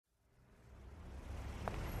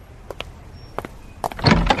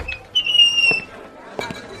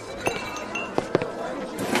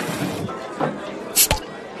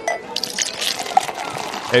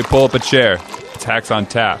Hey, pull up a chair. It's Hacks on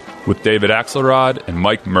Tap with David Axelrod and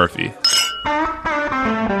Mike Murphy.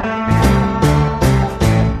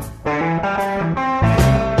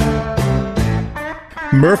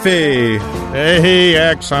 Murphy. Hey,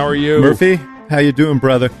 X, how are you? Murphy, how you doing,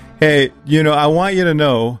 brother? Hey, I want you to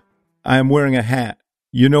know I'm wearing a hat.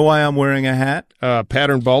 You know why I'm wearing a hat?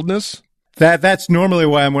 Pattern baldness? That's normally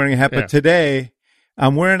why I'm wearing a hat, Yeah. but today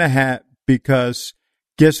I'm wearing a hat because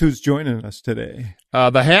guess who's joining us today?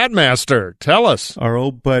 The Hat Master. Tell us. Our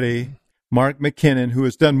old buddy, Mark McKinnon, who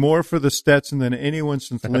has done more for the Stetson than anyone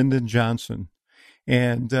since Lyndon Johnson.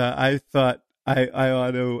 And I thought I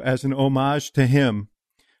ought to, as an homage to him,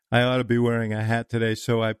 I ought to be wearing a hat today,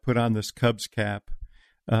 so I put on this Cubs cap.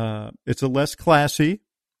 It's a less classy,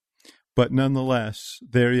 but nonetheless,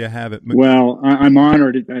 there you have it. Well, I'm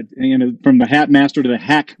honored, from the Hat Master to the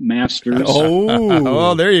Hack Masters.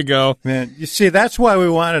 Oh, there you go. Man, you see, that's why we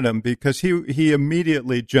wanted him, because he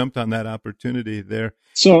immediately jumped on that opportunity there.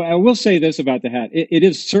 So I will say this about the hat. It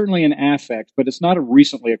is certainly an affect, but it's not a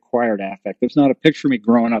recently acquired affect. There's not a picture of me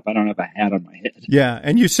growing up. I don't have a hat on my head. Yeah,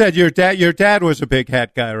 and you said your dad was a big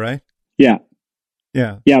hat guy, right? Yeah.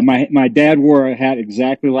 Yeah. Yeah, my dad wore a hat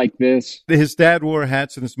exactly like this. His dad wore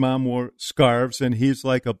hats and his mom wore scarves, and he's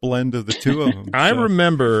like a blend of the two of them. I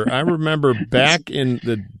remember back in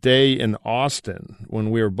the day in Austin when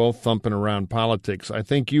we were both thumping around politics. I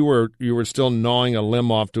think you were still gnawing a limb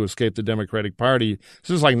off to escape the Democratic Party.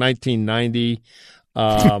 This is like 1990.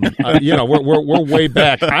 We're way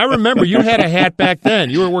back. I remember you had a hat back then.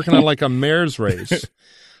 You were working on like a mare's race.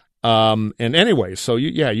 And anyway, so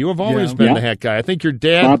you have always been the hat guy. I think your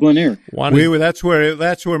dad, Bob Lanier. That's where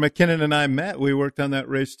McKinnon and I met. We worked on that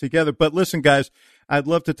race together. But listen, guys, I'd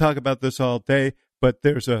love to talk about this all day, but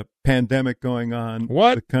there's a pandemic going on.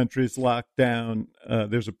 What? The country's locked down.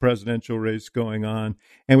 There's a presidential race going on,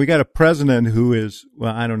 and we got a president who is,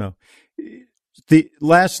 well, I don't know.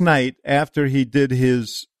 Last night after he did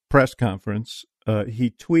his press conference,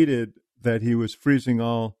 he tweeted that he was freezing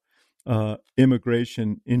all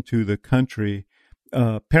immigration into the country.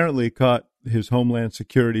 Apparently caught his Homeland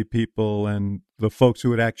Security people and the folks who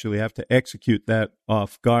would actually have to execute that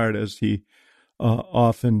off guard, as he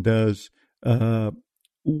often does.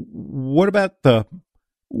 What about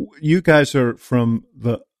you guys are from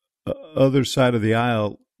the other side of the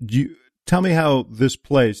aisle. Tell me how this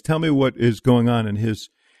plays. Tell me what is going on in his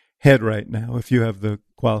head right now, if you have the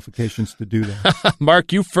qualifications to do that.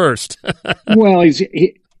 Mark, you first. Well,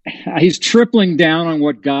 he's tripling down on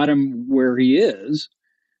what got him where he is,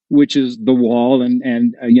 which is the wall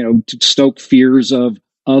and to stoke fears of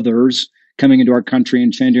others coming into our country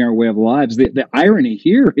and changing our way of lives. The irony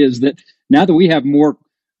here is that now that we have more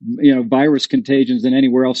virus contagions than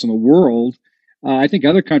anywhere else in the world, I think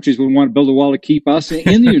other countries would want to build a wall to keep us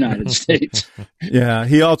in the United States. Yeah,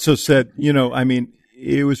 he also said,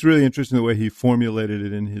 it was really interesting the way he formulated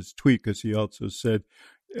it in his tweet, because he also said,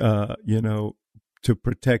 to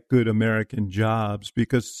protect good American jobs,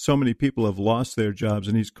 because so many people have lost their jobs,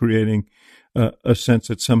 and he's creating a sense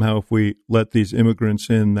that somehow if we let these immigrants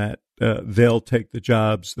in, that they'll take the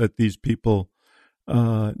jobs that these people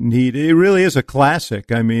need. It really is a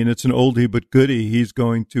classic. I mean, it's an oldie but goodie. He's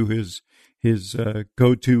going to his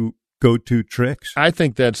go-to tricks. I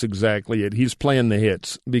think that's exactly it. He's playing the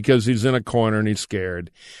hits because he's in a corner and he's scared.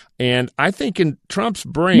 And I think in Trump's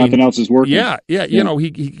brain, nothing else is working. Yeah.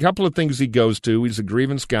 He couple of things he goes to. He's a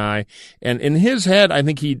grievance guy, and in his head, I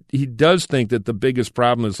think he does think that the biggest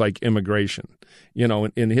problem is like immigration.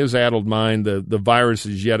 In his addled mind, the virus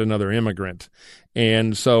is yet another immigrant,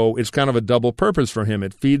 and so it's kind of a double purpose for him.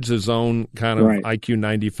 It feeds his own kind of IQ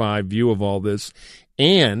 95 view of all this.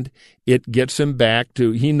 And it gets him back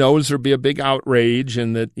to, he knows there'll be a big outrage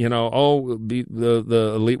and that,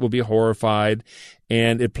 the elite will be horrified.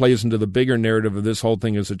 And it plays into the bigger narrative of this whole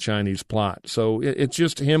thing as a Chinese plot. So it's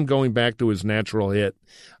just him going back to his natural hit,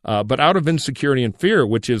 but out of insecurity and fear,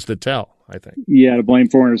 which is the tell, I think. Yeah, to blame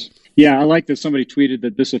foreigners. Yeah, I like that somebody tweeted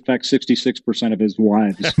that this affects 66% of his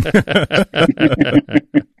wives.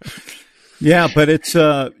 Yeah, but it's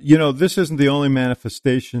this isn't the only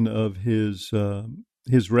manifestation of his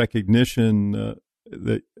recognition,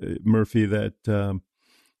 that Murphy, that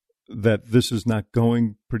this is not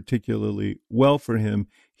going particularly well for him.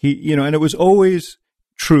 He, and it was always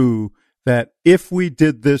true that if we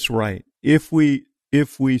did this right, if we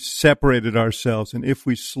separated ourselves and if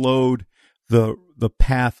we slowed the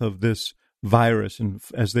path of this virus and,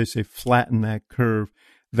 as they say, flatten that curve,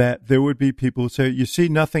 that there would be people who say, you see,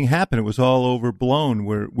 nothing happened. It was all overblown,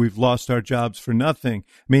 where we've lost our jobs for nothing.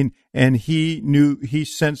 I mean, and he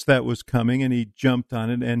sensed that was coming, and he jumped on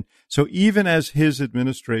it. And so even as his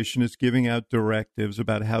administration is giving out directives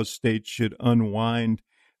about how states should unwind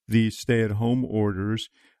these stay-at-home orders,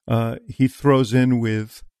 he throws in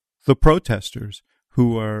with the protesters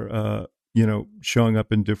who are, showing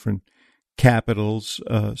up in different capitals,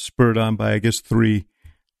 spurred on by, I guess, 3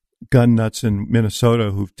 gun nuts in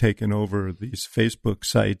Minnesota who've taken over these Facebook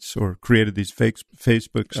sites or created these fake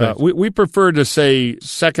Facebook sites. We prefer to say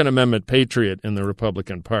Second Amendment patriot in the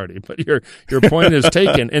Republican Party, but your point is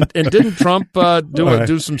taken. And didn't Trump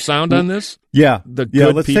do some sound on this? Yeah, let's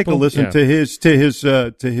people? Take a listen to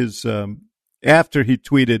his after he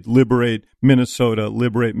tweeted "Liberate Minnesota,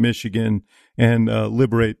 liberate Michigan, and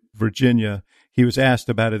liberate Virginia." He was asked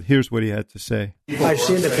about it. Here's what he had to say. I've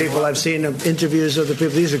seen the people. I've seen interviews of the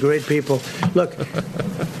people. These are great people. Look,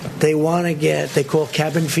 they call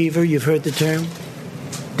cabin fever. You've heard the term?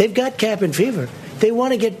 They've got cabin fever. They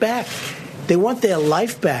want to get back. They want their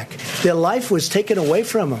life back. Their life was taken away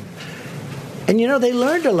from them. And, they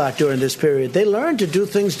learned a lot during this period. They learned to do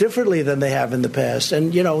things differently than they have in the past.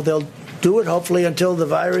 And, they'll do it, hopefully, until the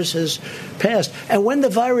virus has passed. And when the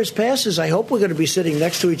virus passes, I hope we're going to be sitting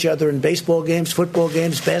next to each other in baseball games, football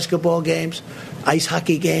games, basketball games, ice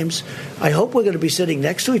hockey games. I hope we're going to be sitting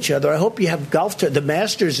next to each other. I hope you have golf. The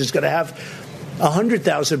Masters is going to have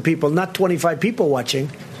 100,000 people, not 25 people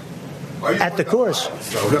watching at the course.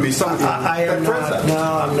 I am not. No,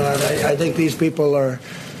 I'm not. I think these people are...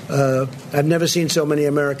 I've never seen so many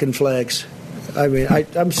American flags. I mean,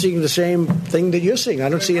 I'm seeing the same thing that you're seeing. I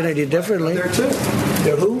don't see it any differently. There too.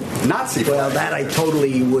 They're who? Nazi. Well, that I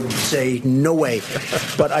totally would say no way.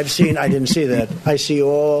 But I didn't see that. I see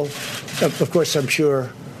all. Of course, I'm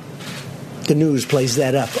sure the news plays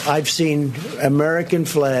that up. I've seen American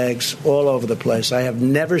flags all over the place. I have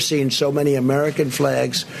never seen so many American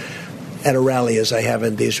flags at a rally as I have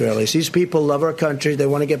in these rallies. These people love our country. They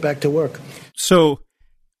want to get back to work. So,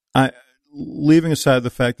 leaving aside the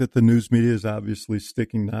fact that the news media is obviously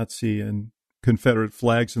sticking Nazi and Confederate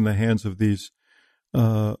flags in the hands of these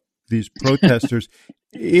protesters,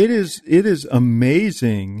 it is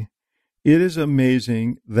amazing. It is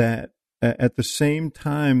amazing that at the same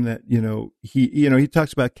time that he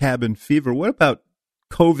talks about cabin fever. What about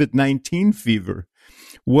COVID-19 fever?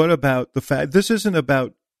 What about the fact this isn't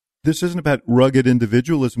about rugged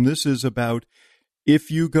individualism. This is about if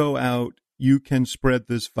you go out, you can spread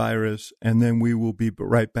this virus, and then we will be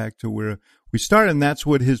right back to where we started. And that's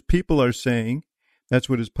what his people are saying. That's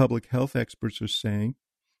what his public health experts are saying.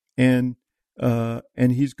 And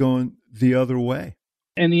he's going the other way.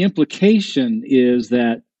 And the implication is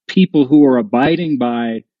that people who are abiding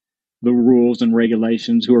by the rules and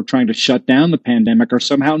regulations, who are trying to shut down the pandemic, are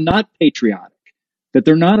somehow not patriotic, that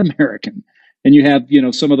they're not American. And you have,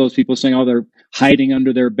 some of those people saying, oh, they're hiding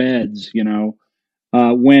under their beds,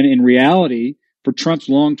 when in reality, for Trump's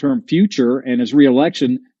long-term future and his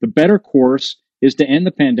reelection, the better course is to end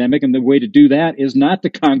the pandemic. And the way to do that is not to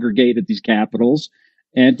congregate at these capitals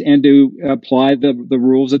and to apply the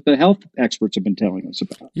rules that the health experts have been telling us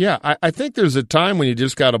about. Yeah, I think there's a time when you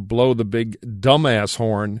just got to blow the big dumbass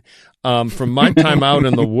horn. From my time out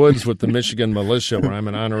in the woods with the Michigan militia, where I'm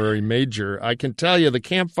an honorary major, I can tell you the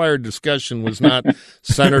campfire discussion was not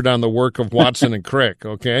centered on the work of Watson and Crick,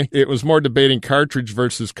 okay? It was more debating cartridge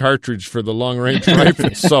versus cartridge for the long-range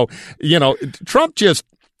rifles. So, Trump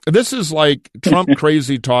this is like Trump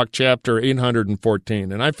Crazy Talk chapter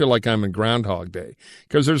 814, and I feel like I'm in Groundhog Day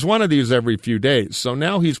because there's one of these every few days. So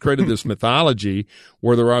now he's created this mythology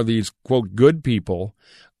where there are these, quote, good people.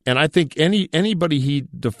 And I think anybody he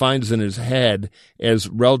defines in his head as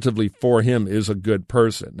relatively for him is a good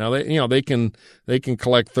person. Now they can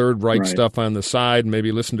collect Third Reich stuff on the side, and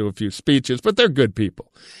maybe listen to a few speeches, but they're good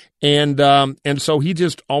people. And so he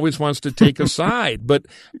just always wants to take a side. But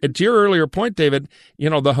to your earlier point, David,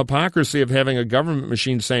 the hypocrisy of having a government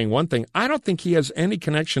machine saying one thing, I don't think he has any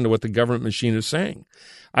connection to what the government machine is saying.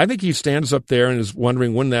 I think he stands up there and is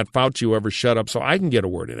wondering when that Fauci will ever shut up so I can get a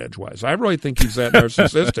word in edgewise. I really think he's that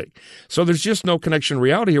narcissistic. So there's just no connection to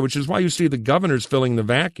reality here, which is why you see the governors filling the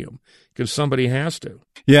vacuum, because somebody has to.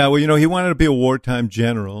 Yeah, well, he wanted to be a wartime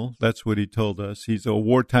general. That's what he told us. He's a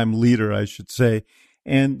wartime leader, I should say.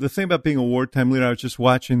 And the thing about being a wartime leader, I was just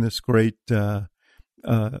watching this great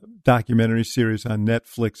documentary series on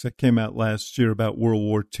Netflix that came out last year about World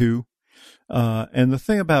War II. And the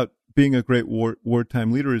thing about being a great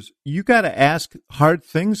wartime leader is you got to ask hard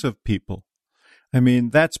things of people. I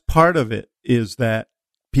mean, that's part of it, is that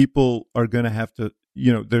people are going to have to,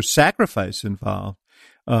 there's sacrifice involved.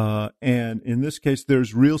 And in this case,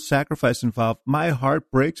 there's real sacrifice involved. My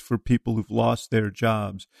heart breaks for people who've lost their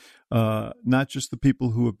jobs, not just the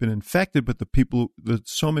people who have been infected, but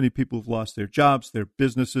so many people who've lost their jobs, their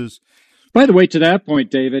businesses. By the way, to that point,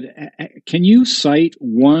 David, can you cite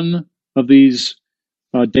one of these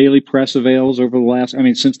daily press avails over the last,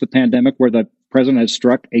 since the pandemic, where the president has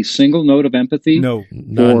struck a single note of empathy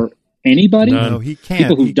for anybody? No, he can't.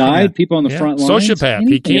 People who died, people on the front lines. Sociopath.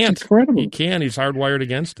 Anything. He can't. It's incredible. He can. He's hardwired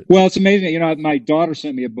against it. Well, it's amazing. My daughter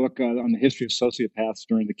sent me a book on the history of sociopaths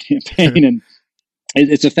during the campaign, and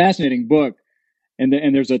it's a fascinating book. And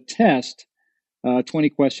there's a test,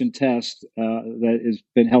 20-question test that has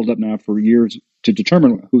been held up now for years to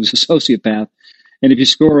determine who's a sociopath. And if you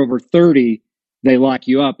score over 30, they lock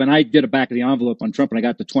you up. And I did a back of the envelope on Trump, and I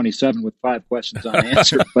got to 27 with 5 questions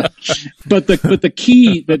unanswered. but the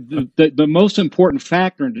key, the most important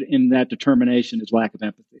factor in that determination is lack of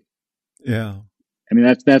empathy. Yeah,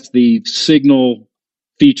 that's the signal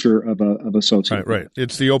feature of a sociopath. Right.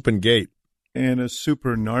 It's the open gate. And a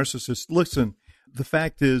super narcissist. Listen, the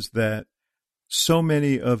fact is that so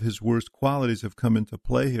many of his worst qualities have come into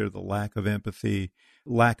play here: the lack of empathy,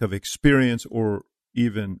 lack of experience, or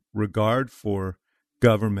even regard for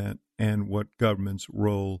government and what government's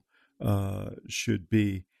role should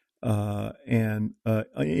be, and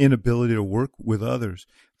inability to work with others.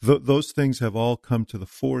 Those things have all come to the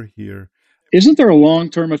fore here. Isn't there a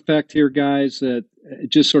long-term effect here, guys, that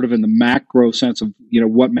just sort of in the macro sense of,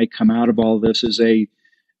 what may come out of all of this is a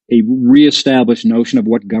reestablished notion of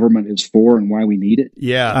what government is for and why we need it?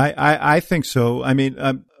 Yeah. I think so.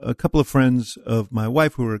 A couple of friends of my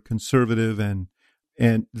wife who are conservative, and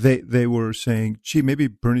they were saying, gee, maybe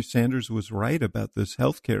Bernie Sanders was right about this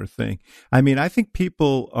healthcare thing. I think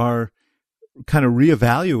people are kind of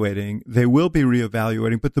reevaluating. They will be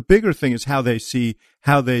reevaluating, but the bigger thing is how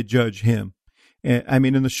they judge him. And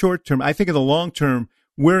in the short term, I think in the long term,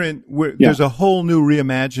 there's a whole new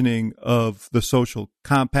reimagining of the social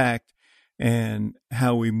compact and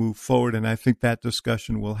how we move forward. And I think that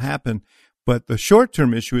discussion will happen. But the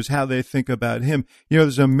short-term issue is how they think about him.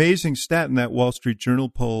 There's an amazing stat in that Wall Street Journal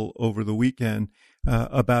poll over the weekend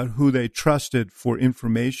about who they trusted for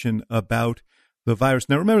information about the virus.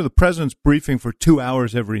 Now, remember, the president's briefing for 2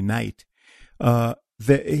 hours every night,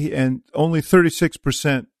 and only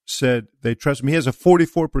 36% said they trust him. He has a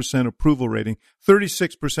 44% approval rating.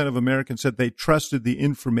 36% of Americans said they trusted the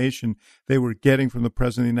information they were getting from the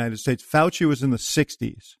president of the United States. Fauci was in the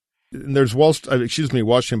 60s. And there's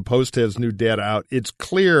Washington Post has new data out. It's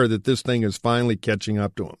clear that this thing is finally catching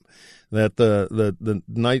up to him. That the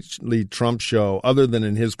nightly Trump show, other than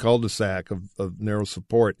in his cul-de-sac of narrow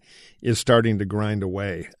support, is starting to grind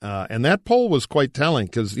away. And that poll was quite telling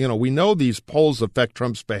because, we know these polls affect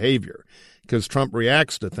Trump's behavior because Trump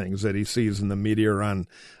reacts to things that he sees in the media or on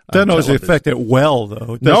doesn't always affect it well,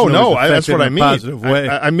 though. No, that's what I mean. Positive way.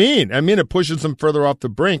 I mean, it pushes them further off the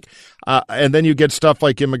brink, and then you get stuff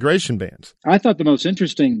like immigration bans. I thought the most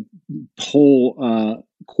interesting poll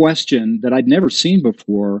question that I'd never seen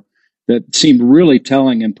before, that seemed really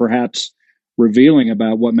telling and perhaps revealing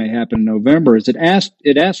about what may happen in November, is it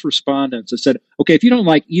asked respondents. It said, "Okay, if you don't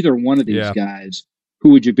like either one of these guys, who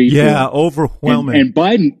would you be for?" Yeah, overwhelming. And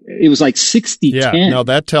Biden, it was like 60-10. Yeah, no,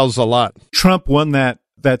 that tells a lot. Trump won that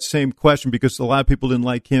same question because a lot of people didn't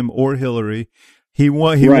like him or Hillary. He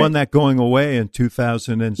won that going away in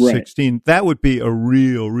 2016. Right. That would be a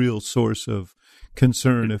real source of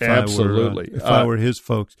concern if I were his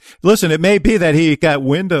folks. Listen, it may be that he got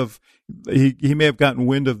wind of he may have gotten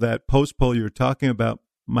wind of that post poll you're talking about,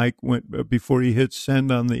 Mike, before he hit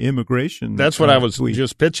send on the immigration. That's what I was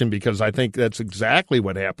just pitching because I think that's exactly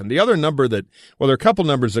what happened. The other number there are a couple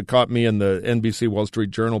numbers that caught me in the NBC Wall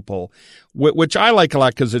Street Journal poll, which I like a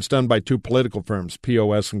lot because it's done by two political firms,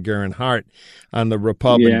 POS and Garen Hart, on the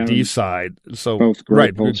Republican D side. So both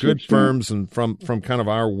great good firms and from kind of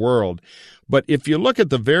our world. But if you look at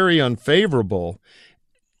the very unfavorable,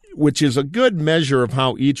 which is a good measure of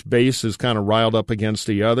how each base is kind of riled up against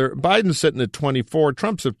the other, Biden's sitting at 24,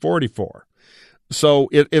 Trump's at 44. So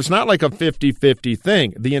it's not like a 50-50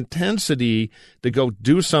 thing. The intensity to go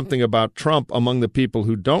do something about Trump among the people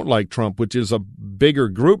who don't like Trump, which is a bigger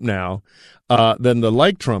group now than the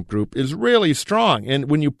like Trump group, is really strong. And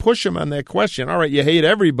when you push him on that question, all right, you hate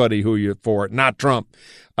everybody who you're for, not Trump.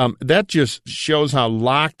 That just shows how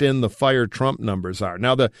locked in the fire Trump numbers are.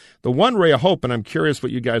 Now, the one ray of hope, and I'm curious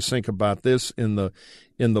what you guys think about this in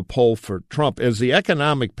the poll for Trump, as the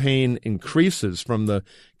economic pain increases from the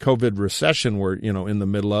COVID recession we're in the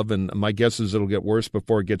middle of, and my guess is it'll get worse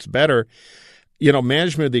before it gets better.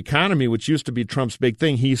 management of the economy, which used to be Trump's big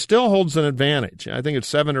thing, he still holds an advantage. I think it's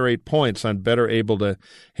 7 or 8 points on better able to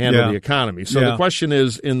handle the economy. So the question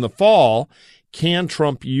is, in the fall, can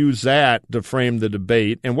Trump use that to frame the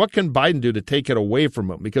debate? And what can Biden do to take it away from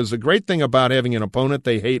him? Because the great thing about having an opponent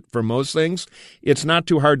they hate for most things, it's not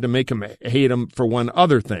too hard to make them hate him for one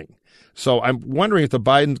other thing. So I'm wondering if the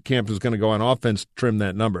Biden camp is going to go on offense, trim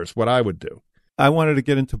that number. It's what I would do. I wanted to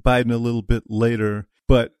get into Biden a little bit later,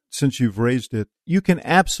 but since you've raised it, you can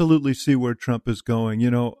absolutely see where Trump is going.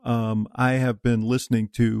 I have been listening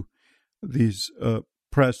to these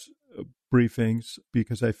press briefings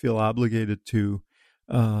because I feel obligated to.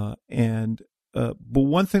 But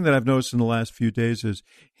one thing that I've noticed in the last few days is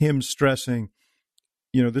him stressing,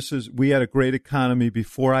 we had a great economy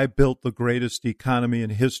before I built the greatest economy in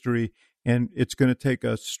history, and it's going to take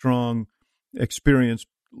a strong, experienced,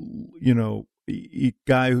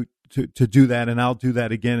 guy to do that, and I'll do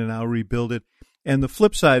that again, and I'll rebuild it. And the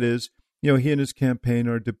flip side is, he and his campaign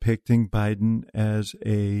are depicting Biden as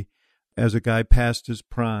a guy past his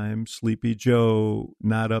prime, Sleepy Joe,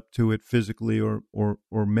 not up to it physically or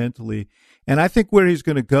mentally. And I think where he's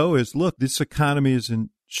going to go is, look, this economy is in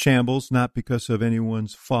shambles, not because of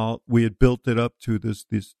anyone's fault. We had built it up to this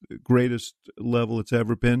greatest level it's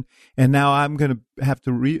ever been, and now I'm going to have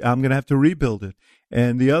to rebuild it.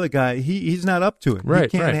 And the other guy, he's not up to it. Right,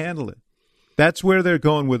 he can't handle it. That's where they're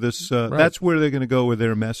going with this. That's where they're going to go with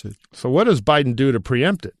their message. So what does Biden do to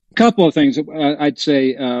preempt it? A couple of things I'd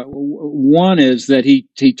say. One is that he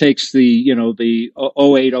takes the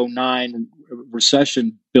 08-09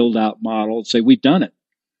 recession build out model and say, we've done it.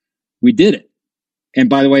 We did it. And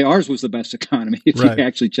by the way, ours was the best economy if you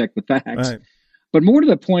actually check the facts. Right. But more to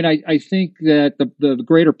the point, I think that the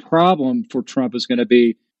greater problem for Trump is going to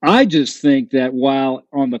be, I just think that while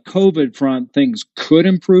on the COVID front, things could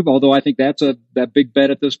improve, although I think that's that big bet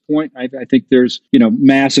at this point. I think there's,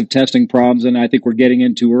 massive testing problems, and I think we're getting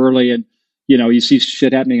in too early. And, you see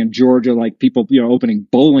shit happening in Georgia, like people, opening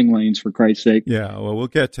bowling lanes, for Christ's sake. Yeah, well, we'll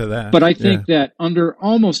get to that. But I think that under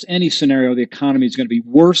almost any scenario, the economy is going to be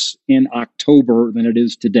worse in October than it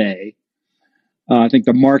is today. I think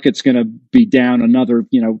the market's going to be down another,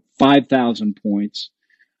 5,000 points.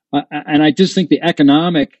 And I just think the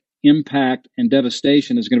economic impact and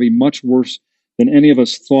devastation is going to be much worse than any of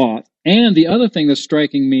us thought. And the other thing that's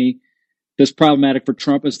striking me that's problematic for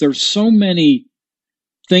Trump is there's so many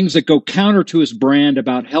things that go counter to his brand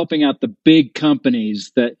about helping out the big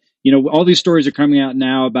companies that, all these stories are coming out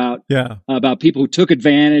now about people who took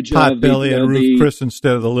advantage of Potbelly and Ruth Chris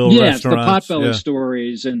instead of the little restaurants. The Potbelly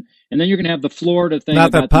stories. And then you're going to have the Florida thing.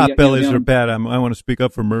 Not that Potbellies are bad. I want to speak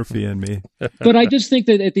up for Murphy and me. But I just think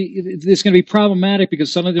that it's going to be problematic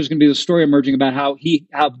because suddenly there's going to be a story emerging about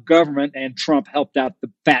how government and Trump helped out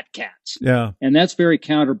the fat cats. Yeah. And that's very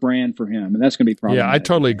counter brand for him. And that's going to be problematic. Yeah, I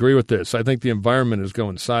totally agree with this. I think the environment is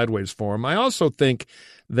going sideways for him. I also think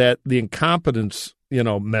that the incompetence,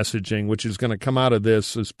 messaging, which is going to come out of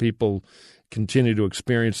this as people continue to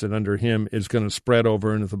experience it under him, is going to spread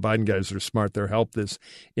over. And if the Biden guys are smart, they'll help this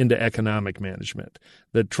into economic management.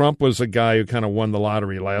 That Trump was a guy who kind of won the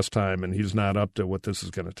lottery last time, and he's not up to what this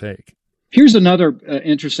is going to take. Here's another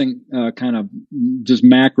interesting kind of just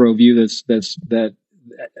macro view that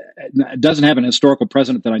doesn't have an historical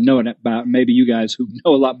precedent that I know about. Maybe you guys who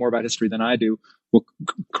know a lot more about history than I do will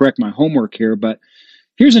correct my homework here, but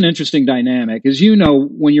here's an interesting dynamic. As you know,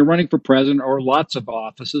 when you're running for president or lots of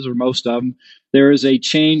offices or most of them, there is a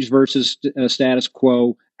change versus status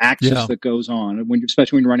quo axis that goes on,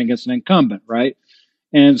 especially when you're running against an incumbent, right?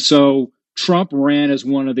 And so Trump ran as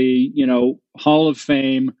one of the, Hall of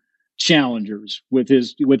Fame challengers with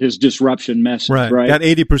his disruption message, right? Got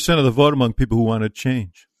 80% of the vote among people who wanted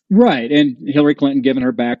change. Right. And Hillary Clinton, given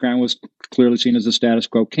her background, was clearly seen as a status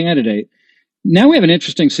quo candidate. Now we have an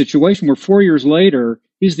interesting situation where 4 years later,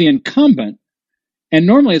 he's the incumbent. And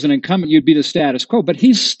normally as an incumbent, you'd be the status quo, but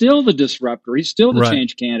he's still the disruptor. He's still the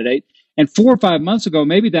change candidate. And 4 or 5 months ago,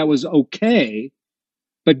 maybe that was okay.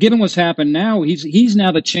 But given what's happened now, he's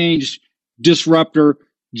now the change disruptor,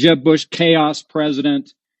 Jeb Bush chaos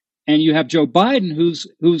president. And you have Joe Biden,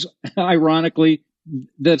 who's ironically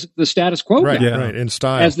the status quo guy, right, in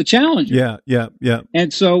style, as the challenger. Yeah.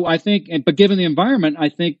 And so I think, but given the environment, I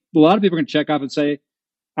think a lot of people are going to check off and say,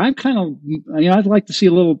 I'm kind of, I'd like to see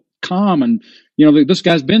a little calm, and this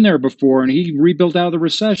guy's been there before, and he rebuilt out of the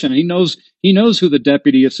recession. He knows who the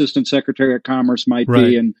deputy assistant secretary of commerce might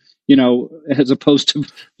be, and as opposed to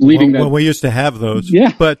leading that. Well, we used to have those.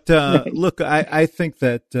 Yeah. But look, I think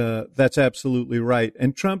that that's absolutely right.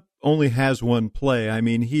 And Trump only has one play. I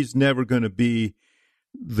mean, he's never going to be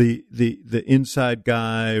the inside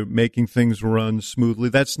guy making things run smoothly.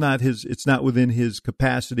 That's not it's not within his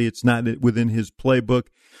capacity. It's not within his playbook.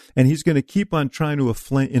 And he's going to keep on trying to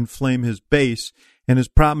inflame his base. And his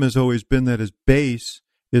problem has always been that his base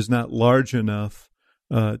is not large enough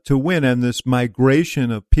to win. And this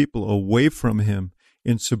migration of people away from him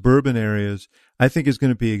in suburban areas, I think, is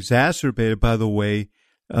going to be exacerbated by the way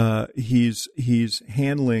he's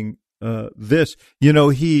handling this.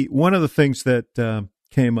 One of the things that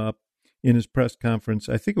came up in his press conference,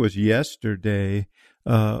 I think it was yesterday,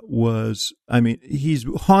 he's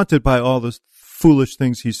haunted by all the foolish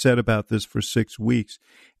things he said about this for 6 weeks.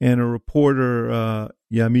 And a reporter,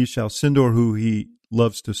 Yamiche Alcindor, who he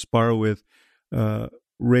loves to spar with,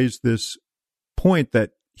 raised this point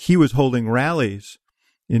that he was holding rallies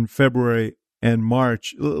in February and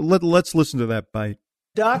March. Let's listen to that bite.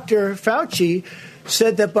 Dr. Fauci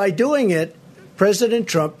said that by doing it, President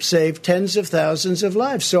Trump saved tens of thousands of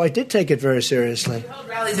lives. So I did take it very seriously. We held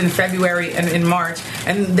rallies in February and in March,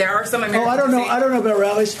 and there are some Americans. I don't know about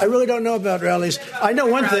rallies. I really don't know about rallies. I know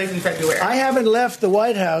one thing. I haven't left the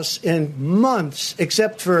White House in months,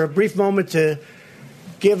 except for a brief moment to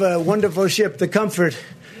give a wonderful ship the comfort.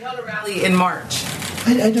 We held a rally in March.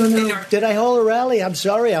 I don't know. Did I hold a rally? I'm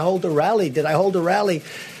sorry, I hold a rally. Did I hold a rally?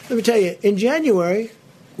 Let me tell you, in January,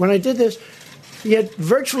 when I did this, you had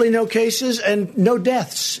virtually no cases and no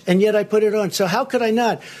deaths, and yet I put it on. So how could I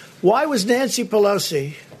not? Why was Nancy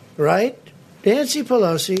Pelosi, right? Nancy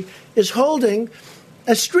Pelosi is holding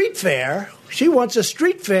a street fair. She wants a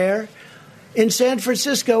street fair in San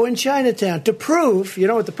Francisco in Chinatown to prove, you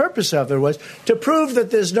know what the purpose of it was, to prove that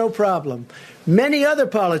there's no problem. Many other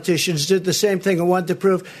politicians did the same thing and wanted to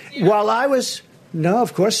prove. While I was, no,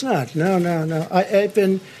 of course not. No. I've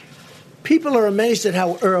been... People are amazed at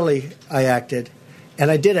how early I acted,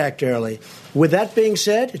 and I did act early. With that being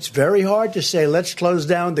said, it's very hard to say, let's close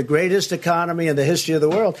down the greatest economy in the history of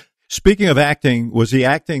the world. Speaking of acting, was he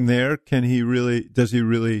acting there? Does he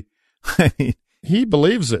really, I mean... He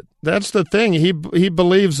believes it. That's the thing. He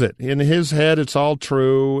believes it. In his head, it's all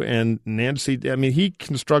true. And Nancy, he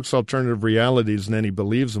constructs alternative realities and then he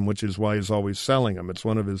believes them, which is why he's always selling them. It's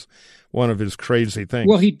one of his crazy things.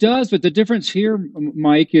 Well, he does, but the difference here,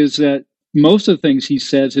 Mike, is that most of the things he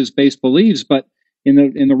says his base believes, but in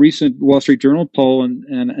the recent Wall Street Journal poll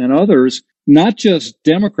and others, not just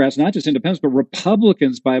Democrats, not just independents, but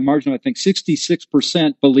Republicans by a margin of, I think,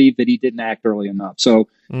 66% believe that he didn't act early enough. So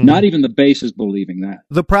not even the base is believing that.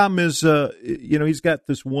 The problem is, he's got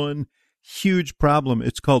this one huge problem.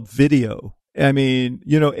 It's called video. I mean,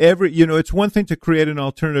 it's one thing to create an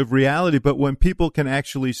alternative reality, but when people can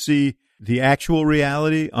actually see the actual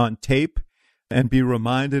reality on tape and be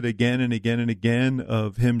reminded again and again and again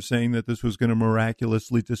of him saying that this was going to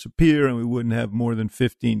miraculously disappear and we wouldn't have more than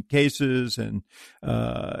 15 cases and,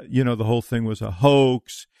 the whole thing was a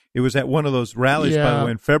hoax. It was at one of those rallies, by the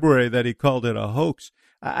way, in February that he called it a hoax.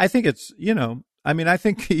 I think it's, I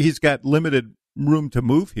think he's got limited room to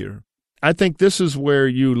move here. I think this is where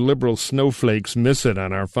you liberal snowflakes miss it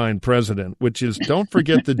on our fine president, which is don't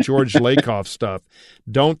forget the George Lakoff stuff.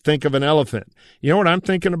 Don't think of an elephant. You know what I'm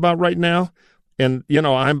thinking about right now? And,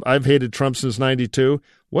 I've hated Trump since 92.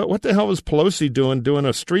 What the hell was Pelosi doing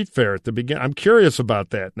a street fair at the beginning? I'm curious about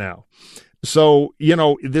that now. So,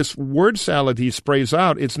 this word salad he sprays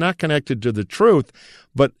out, it's not connected to the truth,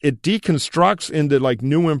 but it deconstructs into like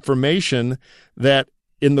new information that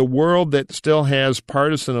in the world that still has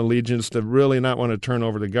partisan allegiance to really not want to turn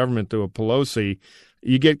over the government to a Pelosi,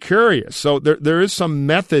 you get curious. So there is some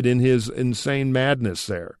method in his insane madness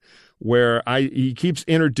there, where he keeps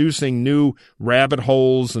introducing new rabbit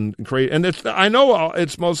holes and crazy. And I know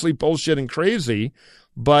it's mostly bullshit and crazy,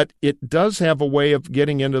 but it does have a way of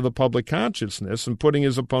getting into the public consciousness and putting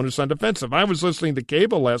his opponents on defensive. I was listening to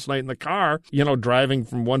cable last night in the car, driving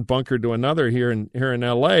from one bunker to another here in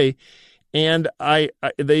L.A., and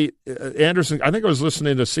Anderson, I think I was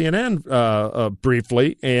listening to CNN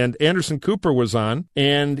briefly, and Anderson Cooper was on,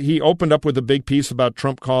 and he opened up with a big piece about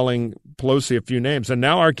Trump calling Pelosi a few names. And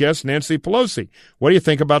now our guest, Nancy Pelosi. What do you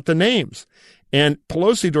think about the names? And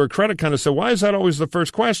Pelosi, to her credit, kind of said, why is that always the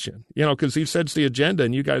first question? Because he sets the agenda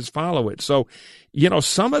and you guys follow it. So,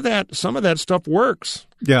 some of that stuff works.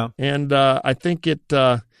 Yeah. And I think it,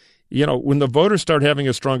 when the voters start having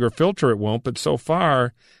a stronger filter, it won't. But so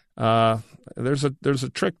far, there's a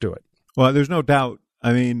trick to it. Well, there's no doubt.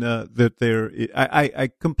 I mean, that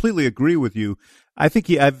I completely agree with you. I think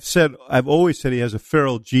I've always said he has a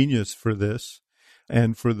feral genius for this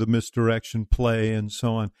and for the misdirection play and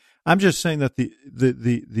so on. I'm just saying that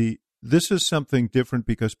this is something different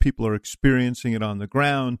because people are experiencing it on the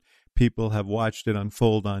ground. People have watched it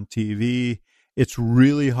unfold on TV. it's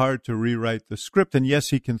really hard to rewrite the script. And yes,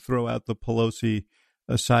 he can throw out the Pelosi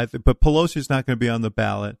side, but Pelosi's not going to be on the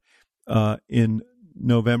ballot in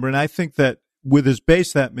November. And I think that with his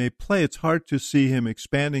base that may play, it's hard to see him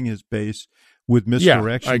expanding his base with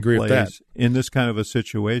misdirection I agree plays with that. in this kind of a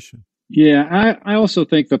situation. Yeah, I also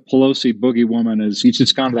think the Pelosi boogie woman he's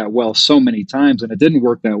just gone that well so many times, and it didn't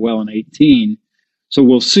work that well in 2018. So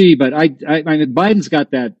we'll see. But I mean, Biden's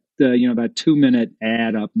got that that 2-minute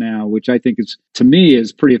ad up now, which I think to me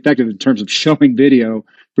is pretty effective in terms of showing video,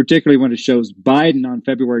 particularly when it shows Biden on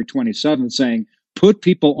February 27th saying, "Put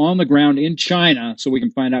people on the ground in China so we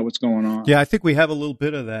can find out what's going on." Yeah, I think we have a little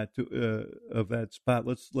bit of that spot.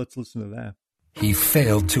 Let's listen to that. He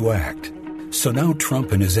failed to act. So now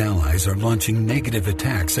Trump and his allies are launching negative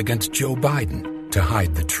attacks against Joe Biden to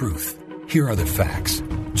hide the truth. Here are the facts.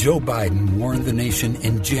 Joe Biden warned the nation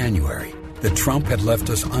in January that Trump had left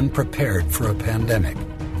us unprepared for a pandemic.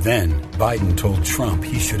 Then Biden told Trump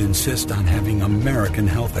he should insist on having American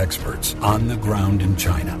health experts on the ground in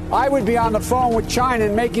China. I would be on the phone with China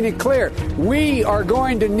and making it clear, we are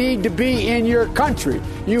going to need to be in your country.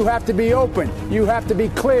 You have to be open. You have to be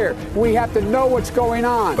clear. We have to know what's going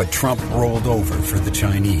on. But Trump rolled over for the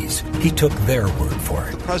Chinese. He took their word for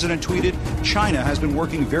it. The president tweeted, China has been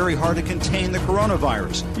working very hard to contain the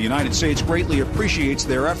coronavirus. The United States greatly appreciates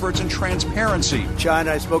their efforts and transparency.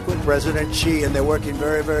 China, I spoke with President Xi, and they're working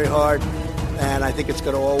very, very hard, and I think it's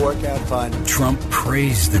going to all work out fine. Trump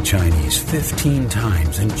praised the Chinese 15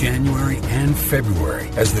 times in January and February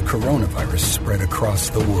as the coronavirus spread across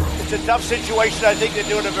the world. It's a tough situation. I think they're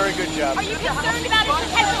doing a very good job. Are you concerned about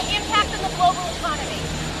its potential impact on the global economy?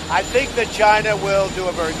 I think that China will do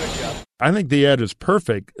a very good job. I think the ad is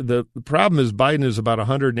perfect. The problem is Biden is about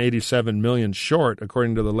 187 million short,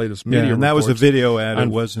 according to the latest media and that was a reports. video ad. It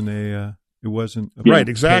wasn't a... It wasn't right,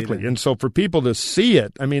 exactly. And so for people to see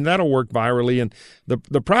it, I mean, that'll work virally. And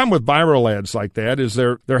the problem with viral ads like that is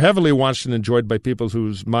they're heavily watched and enjoyed by people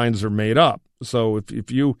whose minds are made up. So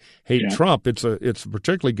if you hate Trump, it's a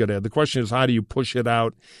particularly good ad. The question is, how do you push it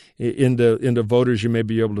out into voters you may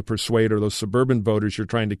be able to persuade, or those suburban voters you're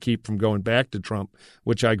trying to keep from going back to Trump,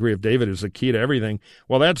 which I agree with David is the key to everything.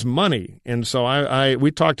 Well, that's money. And so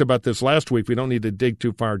we talked about this last week. We don't need to dig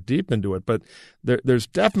too far deep into it, but there's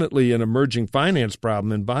definitely an emerging finance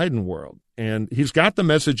problem in Biden world. And he's got the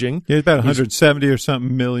messaging. He's about 170 or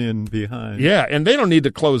something million behind. Yeah, and they don't need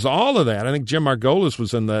to close all of that. I think Jim Margolis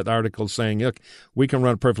was in that article saying, look, we can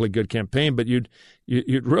run a perfectly good campaign, but you'd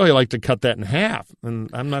really like to cut that in half. And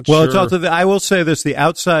I'm not sure. Well, it's also I will say this, the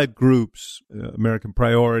outside groups, American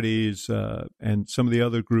Priorities and some of the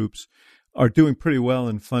other groups, are doing pretty well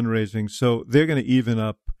in fundraising. So they're going to even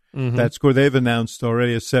up that score. They've announced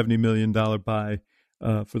already a $70 million buy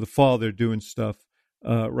for the fall. They're doing stuff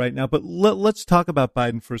right now. But let's talk about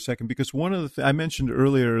Biden for a second, because one of the I mentioned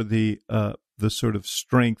earlier the sort of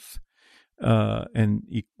strength, and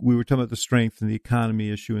we were talking about the strength and the economy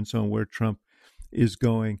issue and so on, where Trump is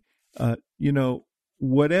going.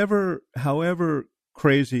 However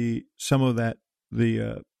crazy some of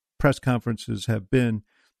the press conferences have been,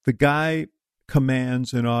 the guy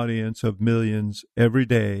commands an audience of millions every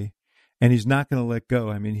day. And he's not going to let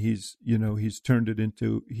go. I mean, he's turned it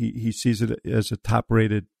into, he sees it as a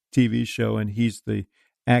top-rated TV show, and he's the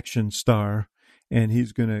action star, and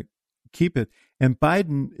he's going to keep it. And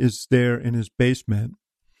Biden is there in his basement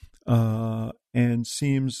and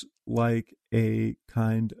seems like a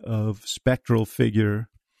kind of spectral figure.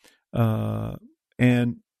 So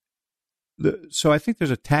I think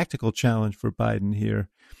there's a tactical challenge for Biden here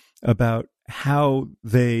about how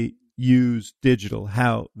they use digital,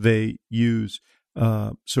 how they use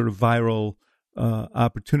sort of viral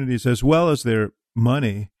opportunities, as well as their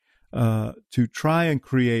money, to try and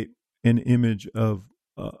create an image of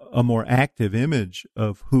a more active image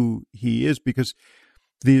of who he is, because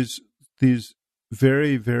these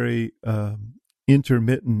very, very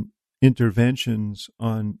intermittent interventions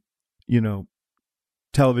on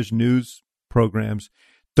television news programs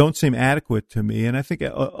don't seem adequate to me. And I think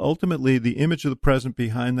ultimately the image of the president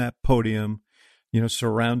behind that podium,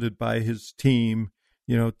 surrounded by his team,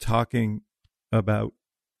 talking about,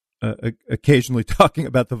 occasionally talking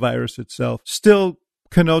about the virus itself, still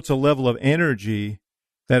connotes a level of energy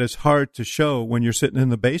that is hard to show when you're sitting in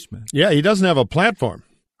the basement. Yeah, he doesn't have a platform.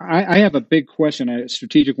 I have a big question, a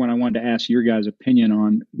strategic one I wanted to ask your guys' opinion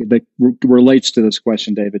on that relates to this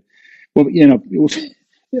question, David. Well,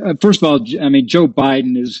 first of all, I mean, Joe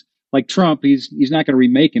Biden is like Trump. He's not going to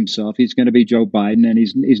remake himself. He's going to be Joe Biden, and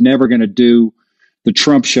he's never going to do the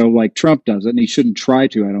Trump show like Trump does it, and he shouldn't try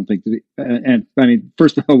to. I don't think. And I mean,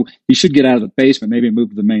 first of all, he should get out of the basement, maybe move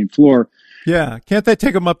to the main floor. Yeah. Can't they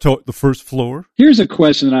take them up to the first floor? Here's a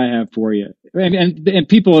question that I have for you. And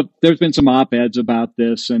people, there's been some op-eds about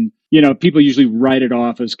this, and, people usually write it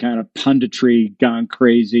off as kind of punditry gone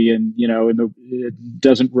crazy, and, it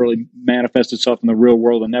doesn't really manifest itself in the real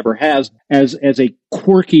world and never has as a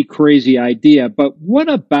quirky, crazy idea. But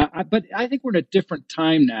but I think we're in a different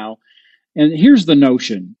time now. And here's the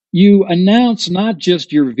notion. You announce not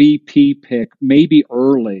just your VP pick, maybe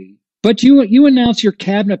early, but you announce your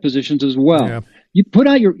cabinet positions as well. Yeah. You put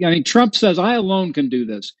out Trump says, I alone can do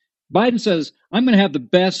this. Biden says, I'm going to have the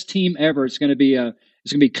best team ever. It's going to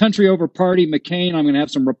be country over party. McCain, I'm going to have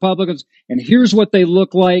some Republicans, and here's what they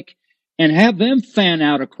look like, and have them fan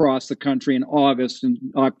out across the country in August and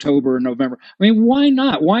October and November. I mean, why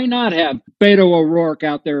not? Why not have Beto O'Rourke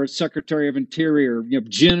out there as Secretary of Interior,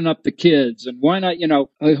 ginning up the kids? And why not,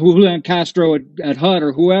 Julian Castro at HUD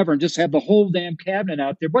or whoever, and just have the whole damn cabinet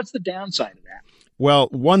out there? What's the downside of that? Well,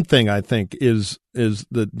 one thing I think is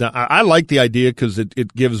I like the idea because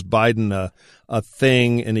it gives Biden a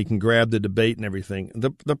thing, and he can grab the debate and everything.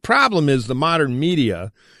 The problem is the modern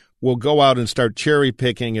media will go out and start cherry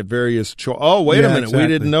picking at various. A minute, exactly. We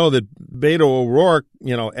didn't know that Beto O'Rourke,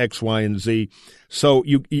 X, Y, and Z. So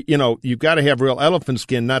you've got to have real elephant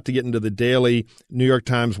skin not to get into the Daily, New York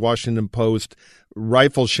Times, Washington Post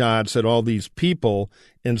rifle shots at all these people,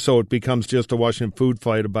 and so it becomes just a Washington food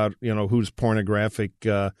fight about who's pornographic,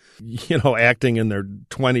 acting in their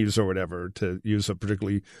 20s or whatever, to use a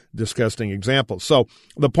particularly disgusting example. So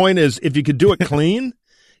the point is, if you could do it clean.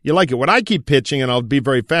 You like it. What I keep pitching, and I'll be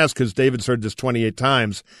very fast because David's heard this 28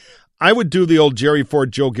 times, I would do the old Jerry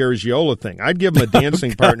Ford, Joe Garagiola thing. I'd give him a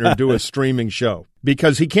dancing partner and do a streaming show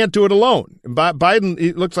because he can't do it alone. Biden,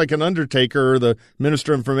 he looks like an undertaker or the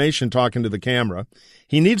Minister of Information talking to the camera.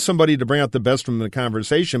 He needs somebody to bring out the best from the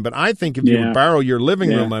conversation. But I think if you would borrow your living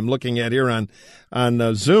room, I'm looking at here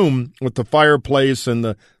on Zoom with the fireplace and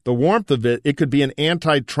the warmth of it, it could be an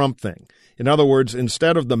anti-Trump thing. In other words,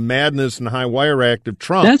 instead of the madness and high wire act of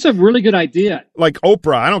Trump. That's a really good idea. Like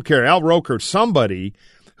Oprah, I don't care, Al Roker, somebody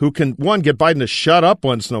who can, one, get Biden to shut up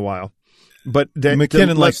once in a while. But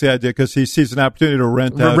McKinnon likes the idea because he sees an opportunity to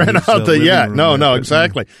rent out the room. No,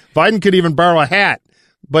 exactly. Biden could even borrow a hat.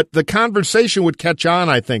 But the conversation would catch on,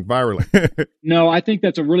 I think, virally. No, I think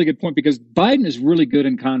that's a really good point because Biden is really good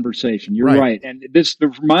in conversation. You're right. And this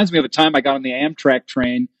reminds me of a time I got on the Amtrak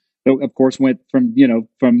train. Of course, went from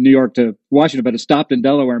New York to Washington, but it stopped in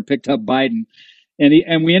Delaware and picked up Biden,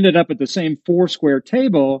 and we ended up at the same Foursquare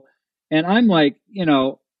table. And I'm like,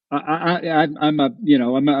 I've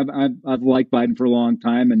liked Biden for a long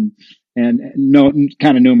time, and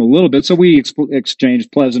kind of knew him a little bit, so we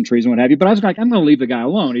exchanged pleasantries and what have you. But I was like, I'm going to leave the guy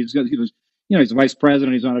alone. He was he's a vice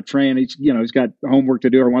president. He's on a train. He's got homework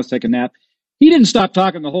to do or wants to take a nap. He didn't stop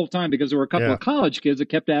talking the whole time because there were a couple of college kids that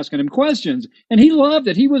kept asking him questions, and he loved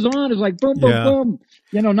it. He was on. It was like boom, boom,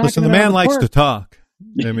 boom. Listen, the man likes to talk.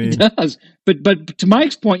 I mean, he does. But to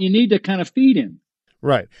Mike's point, you need to kind of feed him.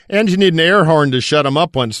 Right, and you need an air horn to shut him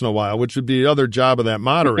up once in a while, which would be the other job of that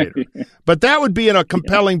moderator. But that would be in a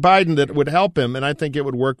compelling Biden that would help him, and I think it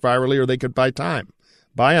would work virally, or they could buy time.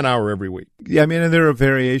 Buy an hour every week. Yeah, I mean, and there are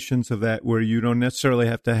variations of that where you don't necessarily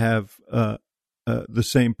have to have the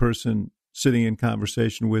same person sitting in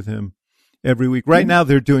conversation with him every week. Right now,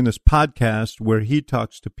 they're doing this podcast where he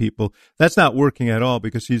talks to people. That's not working at all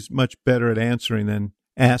because he's much better at answering than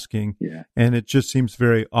asking. Yeah. And it just seems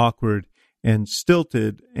very awkward and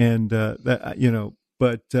stilted. And,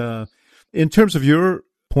 but in terms of your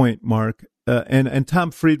point, Mark, and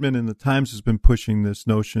Tom Friedman in the Times has been pushing this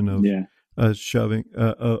notion of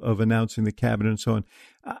of announcing the cabinet and so on.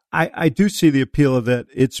 I do see the appeal of that.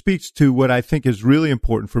 It speaks to what I think is really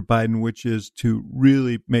important for Biden, which is to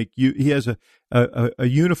really he has a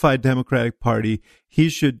unified Democratic Party. He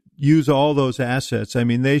should use all those assets. I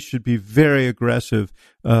mean, they should be very aggressive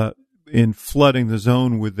in flooding the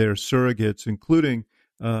zone with their surrogates, including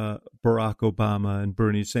Barack Obama and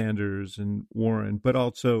Bernie Sanders and Warren, but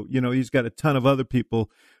also, he's got a ton of other people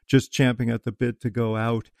just champing at the bit to go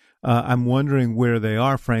out. I'm wondering where they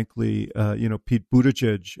are, frankly. Pete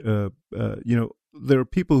Buttigieg, there are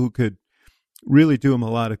people who could really do him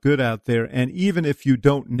a lot of good out there. And even if you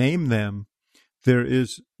don't name them, there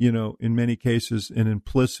is, in many cases, an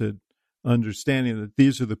implicit understanding that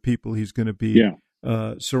these are the people he's going to be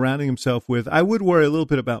surrounding himself with. I would worry a little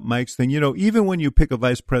bit about Mike's thing. Even when you pick a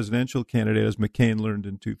vice presidential candidate, as McCain learned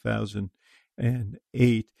in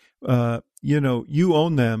 2008, you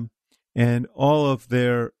own them, and all of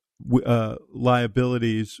their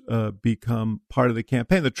liabilities become part of the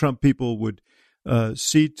campaign. The Trump people would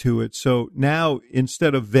see to it. So now,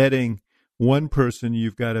 instead of vetting one person,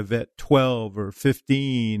 you've got to vet 12 or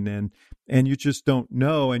 15, and and you just don't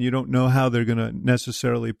know, and you don't know how they're going to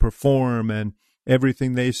necessarily perform, and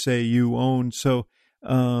everything they say you own. So,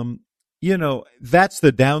 that's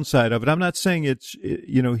the downside of it. I'm not saying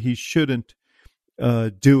he shouldn't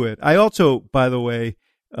do it. I also, by the way,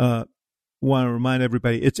 want to remind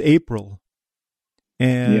everybody it's April,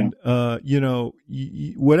 and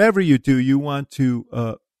whatever you do, you want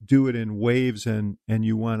to do it in waves, and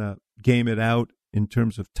you want to game it out in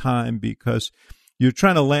terms of time, because you're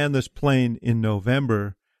trying to land this plane in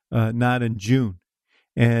November, not in June.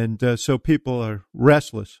 And so people are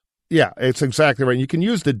restless. Yeah, it's exactly right. You can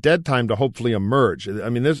use the dead time to hopefully emerge. I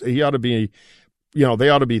mean, he ought to be, they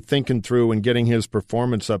ought to be thinking through and getting his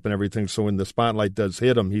performance up and everything. So when the spotlight does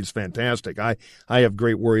hit him, he's fantastic. I have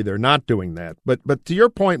great worry they're not doing that. But to your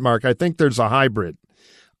point, Mark, I think there's a hybrid.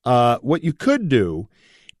 What you could do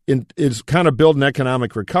is kind of build an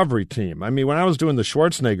economic recovery team. I mean, when I was doing the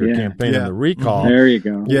Schwarzenegger campaign and the recall, there you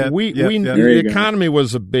go. The economy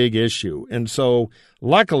was a big issue, and so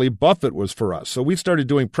luckily Buffett was for us. So we started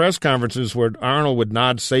doing press conferences where Arnold would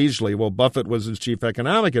nod sagely. Well, Buffett was his chief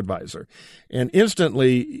economic advisor, and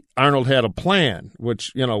instantly Arnold had a plan,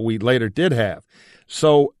 which we later did have.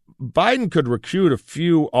 So Biden could recruit a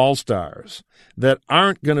few all-stars that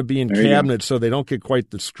aren't going to be in cabinet so they don't get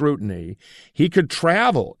quite the scrutiny. He could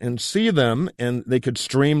travel and see them, and they could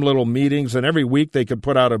stream little meetings, and every week they could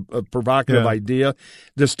put out a provocative idea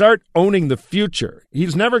to start owning the future.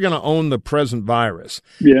 He's never going to own the present virus.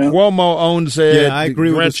 Yeah. Cuomo owns it. Yeah, I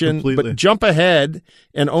agree with this completely. But jump ahead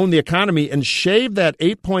and own the economy and shave that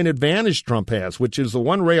 8-point advantage Trump has, which is the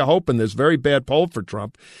one ray of hope in this very bad poll for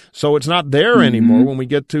Trump. So it's not there anymore when we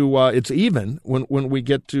get to it's even when we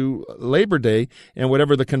get to Labor Day and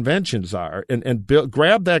whatever the conventions are, and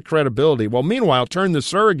grab that credibility. Well, meanwhile, turn the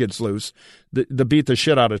surrogates loose to beat the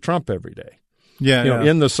shit out of Trump every day.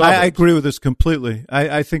 In the suburbs. I agree with this completely.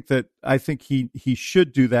 I think he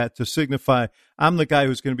should do that to signify, I'm the guy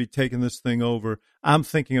who's going to be taking this thing over. I'm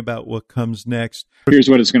thinking about what comes next. Here's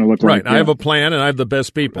what it's going to look like. Right. I have a plan, and I have the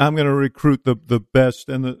best people. I'm going to recruit the best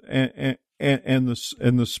and the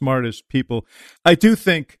smartest people. I do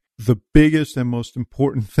think the biggest and most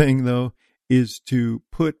important thing, though, is to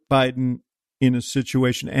put Biden in a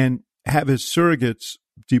situation and have his surrogates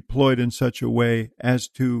deployed in such a way as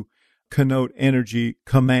to connote energy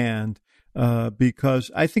command,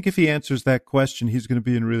 because I think if he answers that question, he's going to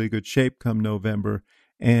be in really good shape come November.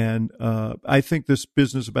 And I think this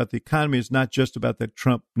business about the economy is not just about that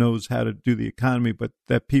Trump knows how to do the economy, but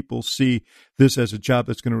that people see this as a job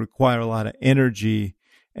that's going to require a lot of energy,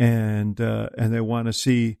 and they want to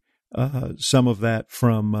see some of that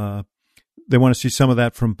from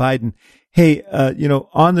Biden. Hey,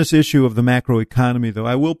 on this issue of the macroeconomy, though,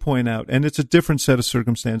 I will point out, and it's a different set of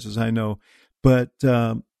circumstances, I know, but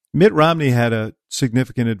Mitt Romney had a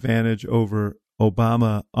significant advantage over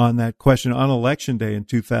Obama on that question on Election Day in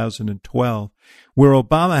 2012. Where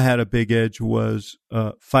Obama had a big edge was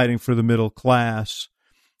fighting for the middle class,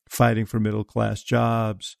 fighting for middle class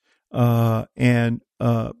jobs, and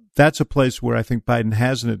that's a place where I think Biden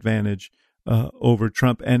has an advantage over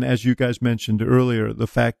Trump. And as you guys mentioned earlier, the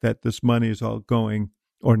fact that this money is all going,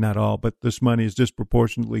 or not all, but this money is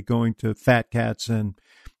disproportionately going to fat cats and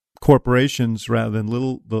corporations rather than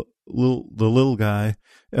the little guy,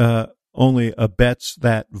 only abets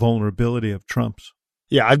that vulnerability of Trump's.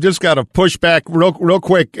 Yeah, I've just got to push back real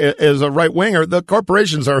quick as a right winger. The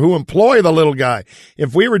corporations are who employ the little guy.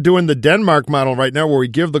 If we were doing the Denmark model right now, where we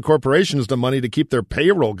give the corporations the money to keep their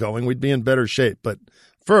payroll going, we'd be in better shape. But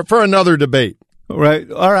for another debate.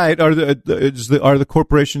 Right. All right. Are the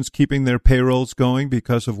corporations keeping their payrolls going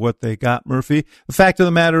because of what they got, Murphy? The fact of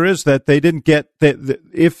the matter is that they didn't get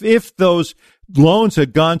if those loans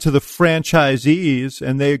had gone to the franchisees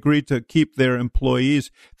and they agreed to keep their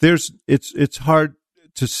employees, it's hard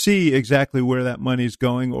to see exactly where that money's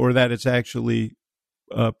going, or that it's actually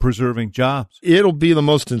preserving jobs. It'll be the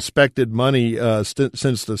most inspected money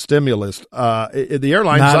since the stimulus. The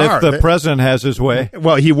airlines Not are. If the president has his way.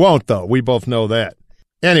 Well, he won't, though. We both know that.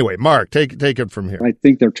 Anyway, Mark, take it from here. I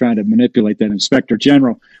think they're trying to manipulate that inspector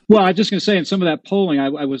general. Well, I'm just going to say, in some of that polling,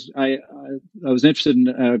 I was interested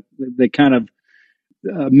in. They kind of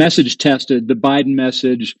message tested the Biden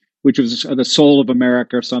message, which was the soul of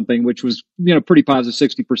America or something, which was, pretty positive,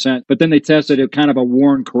 60%. But then they tested a kind of a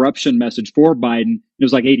war and corruption message for Biden. It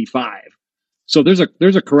was like 85. So there's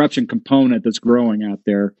a corruption component that's growing out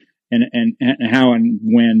there, and how and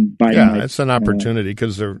when Biden. Yeah, it's an opportunity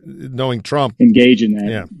because they're knowing Trump engage in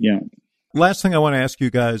that. Yeah. Last thing I want to ask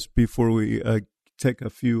you guys before we take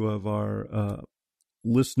a few of our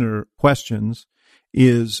listener questions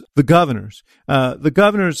is the governors. The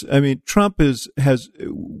governors, I mean, Trump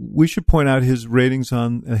we should point out his ratings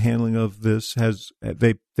on the handling of this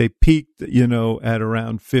they peaked, at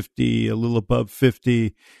around 50, a little above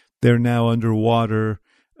 50. They're now underwater.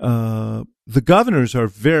 The governors are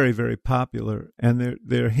very, very popular, and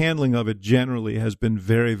their handling of it generally has been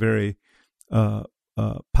very, very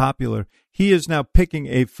popular. He is now picking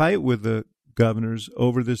a fight with the governors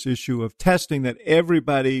over this issue of testing that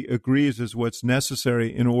everybody agrees is what's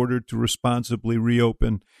necessary in order to responsibly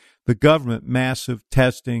reopen the government. Massive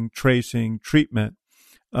testing, tracing, treatment.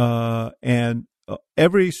 And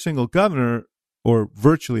every single governor, or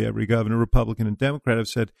virtually every governor, Republican and Democrat, have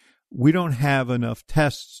said, we don't have enough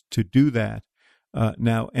tests to do that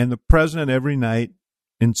now. And the president every night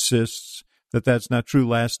insists that that's not true.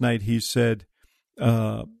 Last night he said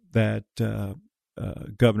that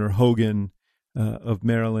Governor Hogan of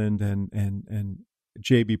Maryland and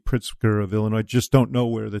J.B. Pritzker of Illinois just don't know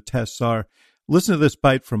where the tests are. Listen to this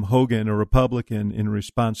bite from Hogan, a Republican, in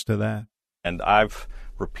response to that. And I've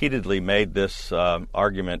repeatedly made this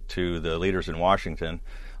argument to the leaders in Washington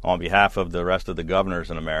on behalf of the rest of the governors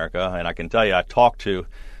in America. And I can tell you, I talk to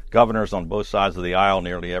governors on both sides of the aisle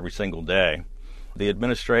nearly every single day. The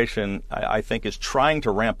administration, I think, is trying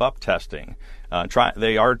to ramp up testing.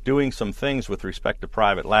 They are doing some things with respect to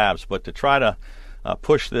private labs, but to try to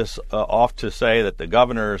push this off to say that the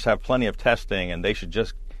governors have plenty of testing and they should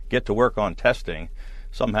just get to work on testing,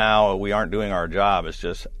 somehow we aren't doing our job, is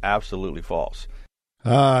just absolutely false.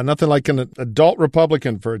 Nothing like an adult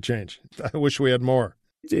Republican for a change. I wish we had more.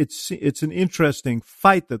 It's an interesting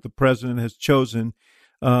fight that the president has chosen.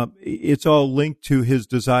 It's all linked to his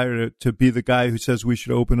desire to be the guy who says we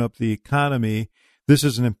should open up the economy. This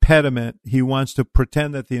is an impediment. He wants to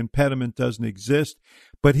pretend that the impediment doesn't exist,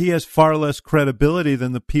 but he has far less credibility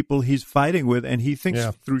than the people he's fighting with, and he thinks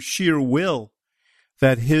through sheer will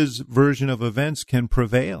that his version of events can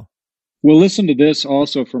prevail. Well, listen to this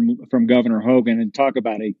also from Governor Hogan, and talk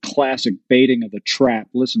about a classic baiting of the trap.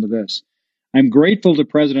 Listen to this. I'm grateful to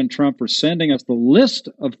President Trump for sending us the list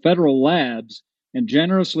of federal labs and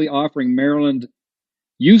generously offering Maryland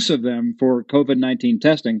use of them for COVID-19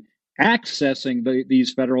 testing. Accessing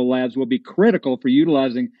these federal labs will be critical for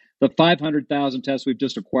utilizing the 500,000 tests we've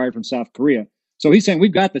just acquired from South Korea. So he's saying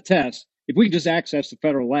we've got the tests. If we can just access the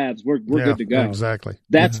federal labs, we're good to go. Exactly.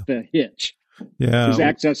 That's the hitch. Yeah, he's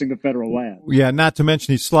accessing the federal lab. Yeah, not to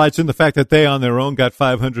mention he slides in the fact that they on their own got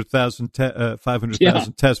 500,000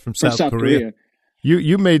 tests from South Korea.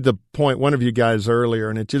 You made the point, one of you guys earlier,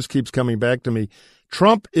 and it just keeps coming back to me.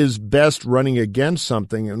 Trump is best running against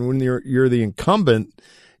something, and when you're the incumbent,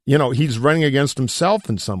 he's running against himself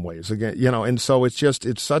in some ways. Again, and so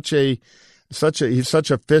he's such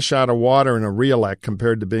a fish out of water in a reelect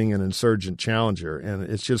compared to being an insurgent challenger, and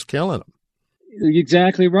it's just killing him.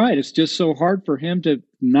 Exactly right. It's just so hard for him to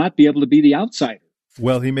not be able to be the outsider.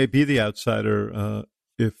 Well, he may be the outsider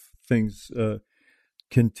if things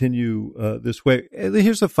continue this way.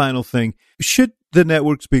 Here's the final thing. Should the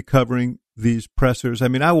networks be covering these pressers? I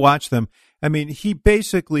mean, I watch them. I mean, he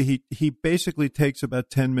basically takes about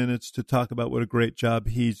 10 minutes to talk about what a great job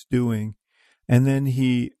he's doing. And then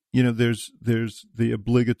there's the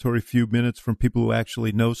obligatory few minutes from people who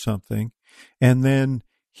actually know something. And then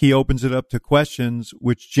he opens it up to questions,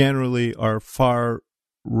 which generally are far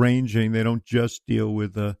ranging. They don't just deal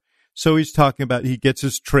with so he's talking about, he gets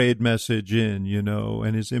his trade message in,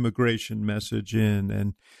 and his immigration message in,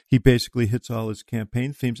 and he basically hits all his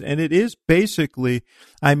campaign themes. And it is basically,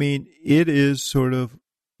 it is sort of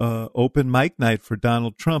open mic night for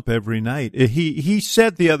Donald Trump every night. He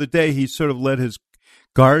said the other day, he sort of let his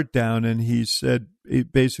guard down, and he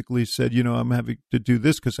basically said, I'm having to do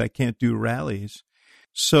this because I can't do rallies.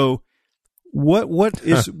 So what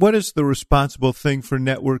is the responsible thing for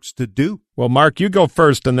networks to do? Well, Mark, you go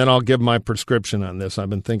first, and then I'll give my prescription on this. I've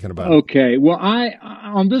been thinking about it. Okay. Well,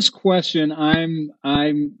 on this question, I'm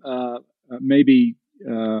maybe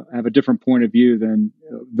have a different point of view than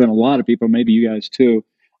a lot of people. Maybe you guys too.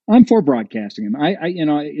 I'm for broadcasting him.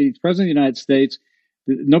 He's president of the United States.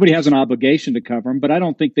 Nobody has an obligation to cover him, but I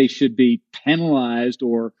don't think they should be penalized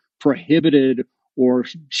or prohibited or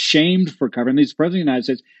shamed for covering. He's president of the United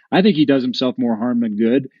States. I think he does himself more harm than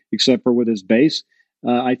good, except for with his base.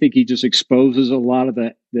 I think he just exposes a lot of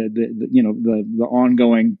the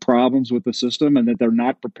ongoing problems with the system, and that they're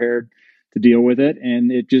not prepared to deal with it.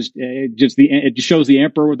 And it just shows the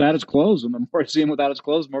emperor without his clothes. And the more I see him without his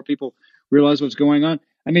clothes, the more people realize what's going on.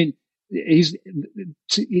 I mean,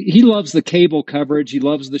 he loves the cable coverage. He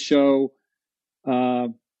loves the show.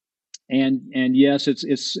 And yes,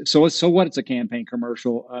 it's so what? It's a campaign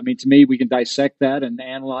commercial. I mean, to me, we can dissect that and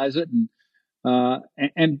analyze it.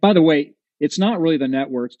 And by the way, it's not really the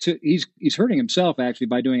networks. He's hurting himself actually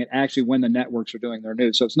by doing it actually when the networks are doing their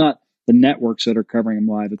news. So it's not the networks that are covering him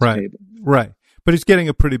live. It's cable. Right. But he's getting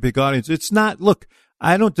a pretty big audience. It's not. Look,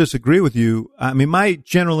 I don't disagree with you. I mean, my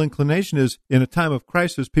general inclination is in a time of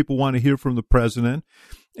crisis, people want to hear from the president,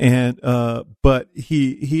 and but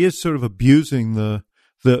he is sort of abusing the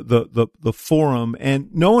forum, and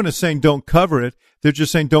no one is saying don't cover it. They're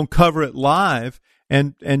just saying don't cover it live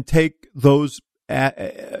and take those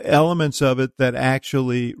elements of it that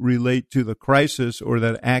actually relate to the crisis or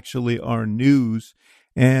that actually are news,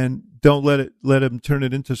 and don't let him turn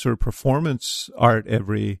it into sort of performance art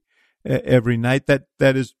every night. That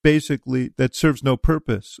is basically, that serves no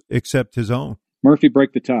purpose except his own. Murphy,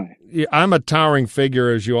 break the tie. Yeah, I'm a towering figure,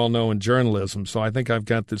 as you all know, in journalism, so I think I've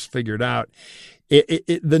got this figured out.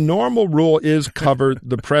 The normal rule is cover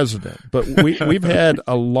the president, but we've had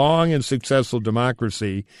a long and successful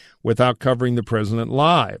democracy without covering the president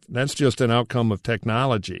live. That's just an outcome of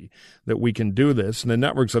technology that we can do this, and the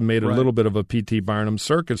networks have made a little bit of a P.T. Barnum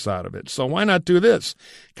circus out of it. So why not do this?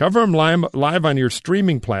 Cover him live on your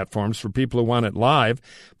streaming platforms for people who want it live,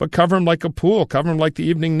 but cover him like a pool. Cover him like the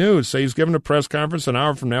evening news. Say he's giving a press conference, an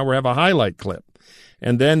hour from now we'll have a highlight clip.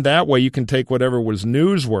 And then that way you can take whatever was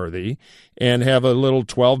newsworthy and have a little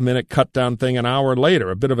 12-minute cut-down thing an hour later,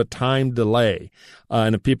 a bit of a time delay.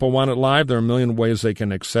 And if people want it live, there are a million ways they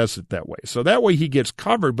can access it that way. So that way he gets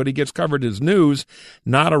covered, but he gets covered as news,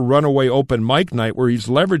 not a runaway open mic night where he's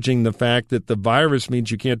leveraging the fact that the virus means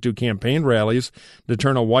you can't do campaign rallies to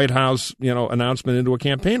turn a White House, announcement into a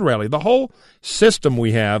campaign rally. The whole system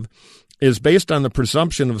we have is based on the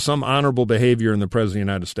presumption of some honorable behavior in the President of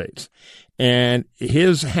the United States. And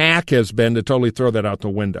his hack has been to totally throw that out the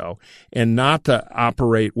window and not to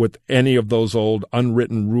operate with any of those old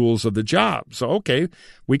unwritten rules of the job. So, okay,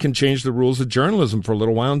 we can change the rules of journalism for a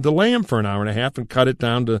little while and delay him for an hour and a half and cut it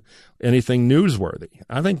down to anything newsworthy.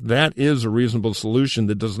 I think that is a reasonable solution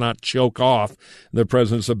that does not choke off the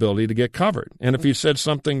president's ability to get covered. And if he said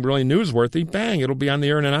something really newsworthy, bang, it'll be on the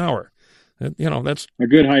air in an hour. That's a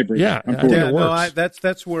good hybrid. Yeah, I think it works.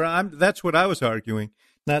 That's what I was arguing,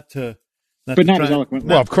 not as eloquent.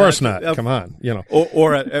 Well, of course not. Come on,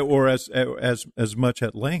 or as much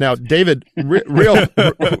at length. Now, David,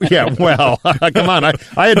 yeah. Well, come on.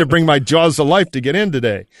 I had to bring my jaws to life to get in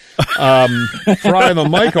today. Fry the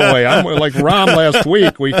mic away. I'm like Rom last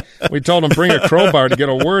week. We told him bring a crowbar to get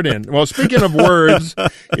a word in. Well, speaking of words,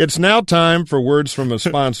 it's now time for words from a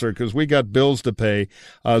sponsor because we got bills to pay.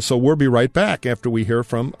 So we'll be right back after we hear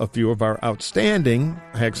from a few of our outstanding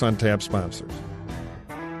Hacks on Tap sponsors.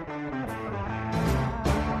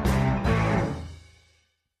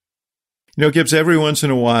 Gibbs, every once in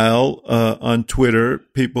a while on Twitter,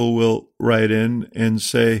 people will write in and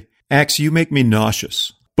say, Axe, you make me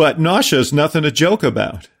nauseous. But nausea is nothing to joke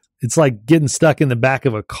about. It's like getting stuck in the back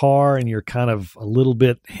of a car and you're kind of a little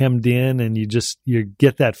bit hemmed in and you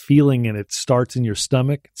get that feeling and it starts in your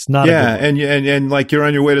stomach. It's not and like you're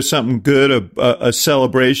on your way to something good, a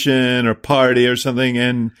celebration or party or something,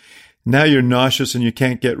 and now you're nauseous and you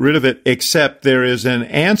can't get rid of it, except there is an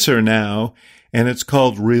answer now, and it's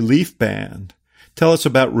called Relief Band. Tell us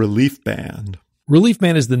about Relief Band. Relief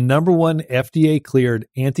Band is the #1 FDA-cleared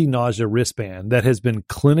anti-nausea wristband that has been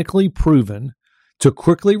clinically proven to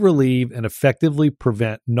quickly relieve and effectively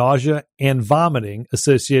prevent nausea and vomiting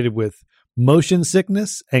associated with motion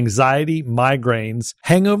sickness, anxiety, migraines,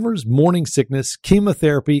 hangovers, morning sickness,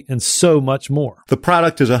 chemotherapy, and so much more. The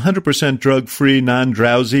product is 100% drug-free,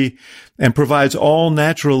 non-drowsy, and provides all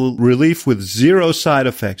natural relief with zero side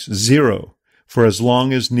effects. Zero. For as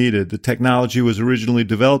long as needed. The technology was originally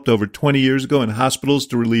developed over 20 years ago in hospitals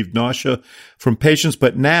to relieve nausea from patients,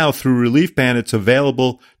 but now through Relief Band, it's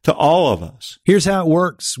available to all of us. Here's how it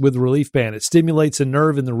works with Relief Band. It stimulates a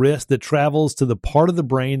nerve in the wrist that travels to the part of the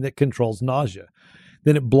brain that controls nausea.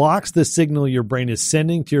 Then it blocks the signal your brain is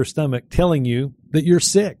sending to your stomach telling you that you're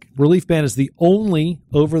sick. Relief Band is the only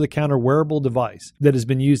over-the-counter wearable device that has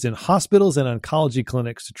been used in hospitals and oncology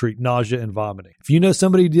clinics to treat nausea and vomiting. If you know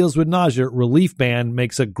somebody who deals with nausea, Relief Band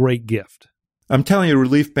makes a great gift. I'm telling you,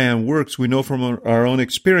 Relief Band works. We know from our own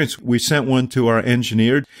experience. We sent one to our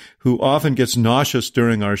engineer who often gets nauseous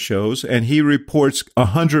during our shows, and he reports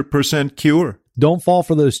 100% cure. Don't fall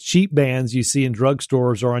for those cheap bands you see in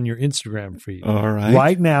drugstores or on your Instagram feed. All right.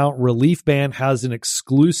 Right now, Relief Band has an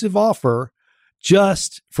exclusive offer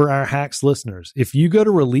just for our Hacks listeners. If you go to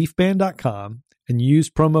reliefband.com and use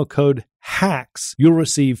promo code HACKS, you'll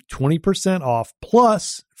receive 20% off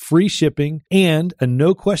plus free shipping and a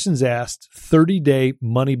no questions asked 30-day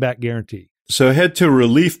money-back guarantee. So head to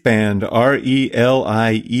ReliefBand,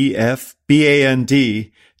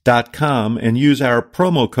 ReliefBand.com, and use our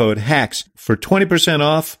promo code HACKS for 20%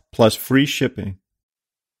 off plus free shipping.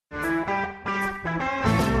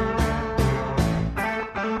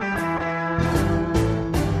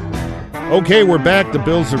 Okay, we're back. The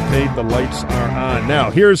bills are paid. The lights are on.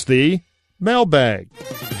 Now, here's the mailbag.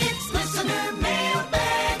 It's listener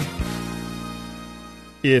mailbag.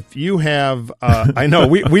 If you have, I know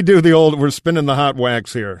we do the old, we're spinning the hot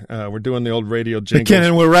wax here. We're doing the old radio jingles.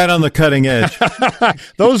 Ken, we're right on the cutting edge.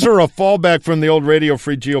 Those are a fallback from the old Radio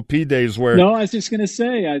Free GOP days where. No, I was just going to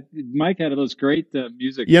say, Mike had those great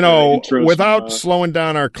music. You know, intros without slowing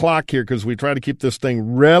down our clock here, because we try to keep this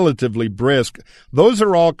thing relatively brisk, those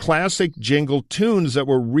are all classic jingle tunes that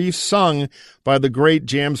were re-sung by the great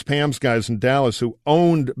Jams Pams guys in Dallas who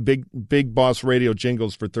owned Big Boss Radio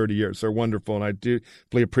jingles for 30 years. They're wonderful, and I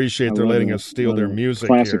deeply appreciate their letting us steal their music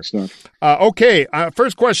classic here. Stuff. Okay,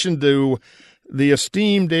 first question to the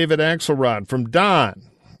esteemed David Axelrod from Don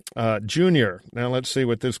Jr. Now let's see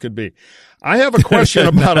what this could be. I have a question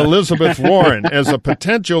about Elizabeth Warren as a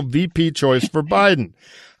potential VP choice for Biden.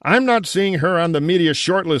 I'm not seeing her on the media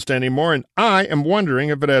shortlist anymore, and I am wondering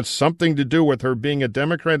if it has something to do with her being a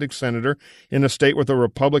Democratic senator in a state with a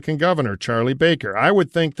Republican governor, Charlie Baker. I would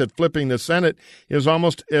think that flipping the Senate is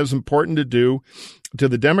almost as important to do to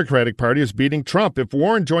the Democratic Party as beating Trump. If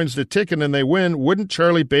Warren joins the ticket and they win, wouldn't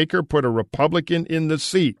Charlie Baker put a Republican in the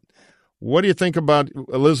seat? What do you think about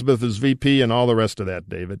Elizabeth as VP and all the rest of that,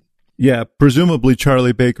 David? Yeah, presumably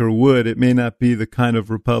Charlie Baker would. It may not be the kind of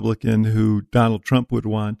Republican who Donald Trump would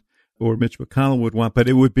want or Mitch McConnell would want, but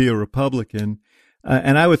it would be a Republican.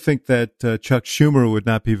 And I would think that Chuck Schumer would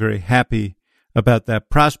not be very happy about that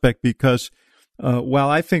prospect because while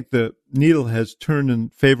I think the needle has turned in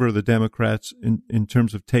favor of the Democrats in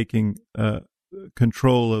terms of taking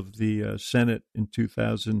control of the Senate in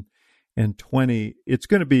 2020, it's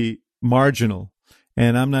going to be marginal.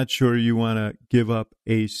 And I'm not sure you want to give up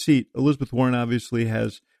a seat. Elizabeth Warren obviously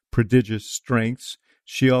has prodigious strengths.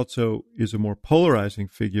 She also is a more polarizing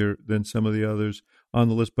figure than some of the others on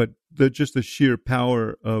the list. But just the sheer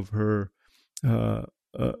power of her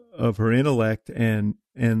intellect and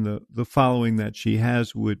the following that she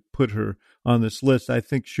has would put her on this list. I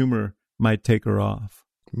think Schumer might take her off.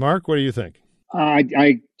 Mark, what do you think?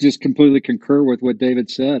 I just completely concur with what David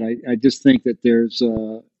said. I just think that there's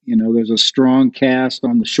a strong cast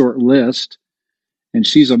on the short list, and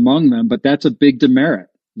she's among them. But that's a big demerit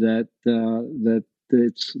that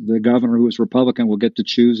it's the governor who is Republican will get to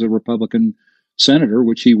choose a Republican senator,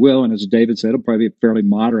 which he will. And as David said, it'll probably be a fairly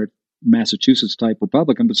moderate Massachusetts type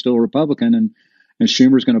Republican, but still a Republican. And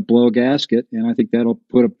Schumer's going to blow a gasket, and I think that'll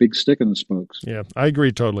put a big stick in the spokes. Yeah, I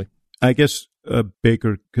agree totally. I guess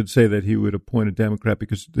Baker could say that he would appoint a Democrat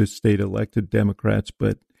because the state elected Democrats,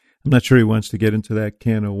 but I'm not sure he wants to get into that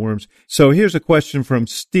can of worms. So here's a question from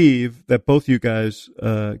Steve that both you guys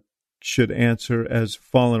should answer as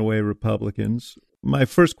fallen away Republicans. My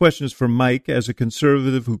first question is for Mike. As a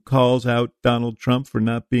conservative who calls out Donald Trump for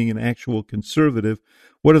not being an actual conservative,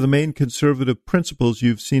 what are the main conservative principles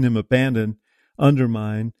you've seen him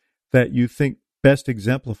undermine, that you think best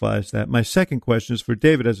exemplifies that? My second question is for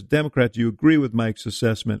David. As a Democrat, do you agree with Mike's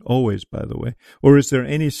assessment, always, by the way, or is there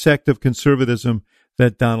any sect of conservatism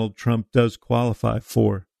that Donald Trump does qualify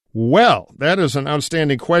for? Well, that is an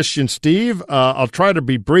outstanding question, Steve. I'll try to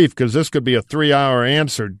be brief because this could be a 3-hour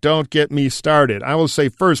answer. Don't get me started. I will say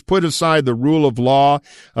first, put aside the rule of law,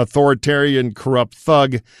 authoritarian, corrupt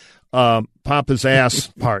thug, pop his ass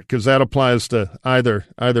part, because that applies to either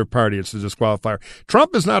party. It's a disqualifier.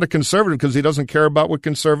 Trump is not a conservative because he doesn't care about what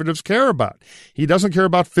conservatives care about. He doesn't care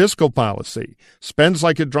about fiscal policy, spends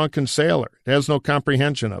like a drunken sailor, has no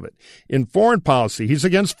comprehension of it. In foreign policy, he's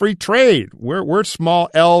against free trade. We're small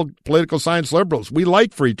L political science liberals. We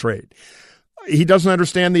like free trade. He doesn't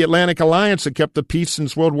understand the Atlantic Alliance that kept the peace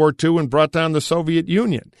since World War II and brought down the Soviet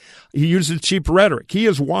Union. He uses cheap rhetoric. He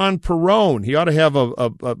is Juan Perón. He ought to have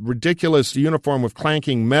a ridiculous uniform with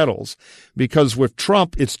clanking medals, because with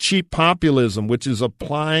Trump, it's cheap populism, which is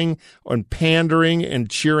applying and pandering and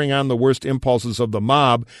cheering on the worst impulses of the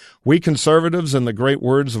mob. We conservatives, in the great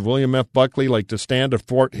words of William F. Buckley, like to stand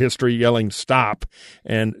athwart history yelling stop.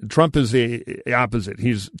 And Trump is the opposite.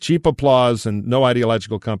 He's cheap applause and no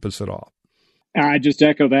ideological compass at all. I just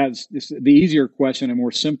echo that. The easier question, a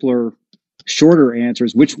more simpler, shorter answer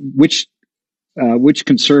is which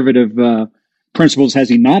conservative principles has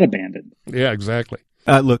he not abandoned? Yeah, exactly.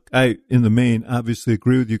 Look, I, in the main, obviously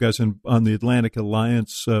agree with you guys. And on the Atlantic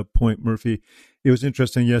Alliance point, Murphy, it was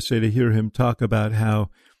interesting yesterday to hear him talk about how,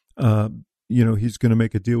 he's going to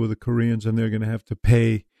make a deal with the Koreans and they're going to have to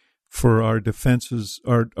pay for our defenses,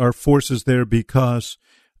 our forces there because,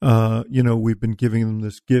 we've been giving them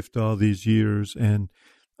this gift all these years. And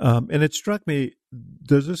it struck me,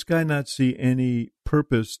 does this guy not see any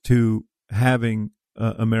purpose to having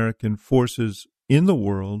American forces in the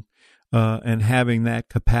world and having that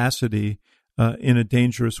capacity in a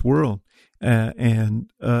dangerous world?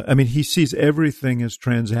 He sees everything as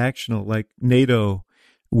transactional, like NATO.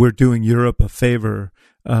 We're doing Europe a favor.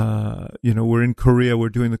 We're in Korea. We're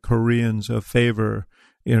doing the Koreans a favor.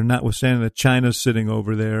 Notwithstanding that China's sitting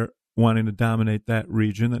over there wanting to dominate that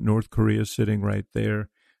region, that North Korea is sitting right there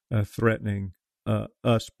threatening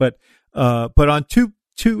us. But on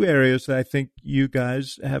two areas that I think you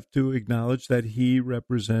guys have to acknowledge that he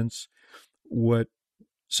represents what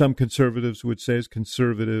some conservatives would say is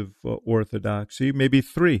conservative orthodoxy, maybe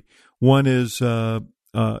three. One is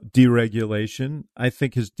deregulation. I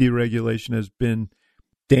think his deregulation has been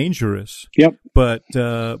dangerous. Yep. But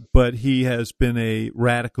he has been a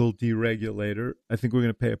radical deregulator. I think we're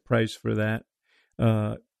going to pay a price for that,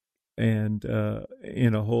 and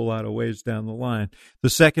in a whole lot of ways down the line. The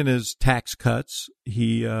second is tax cuts.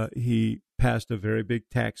 He passed a very big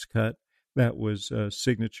tax cut that was a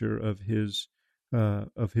signature of his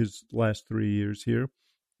last 3 years here.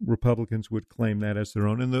 Republicans would claim that as their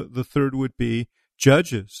own. And the third would be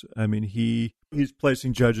judges. I mean, he's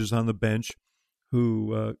placing judges on the bench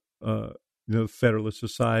who, Federalist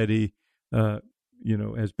Society,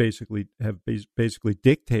 has basically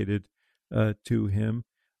dictated to him.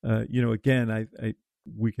 Again,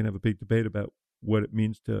 we can have a big debate about what it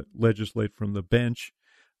means to legislate from the bench.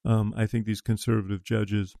 I think these conservative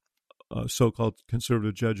judges, so-called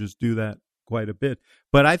conservative judges, do that quite a bit.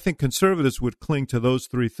 But I think conservatives would cling to those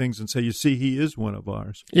three things and say, you see, he is one of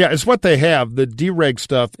ours. Yeah, it's what they have, the dereg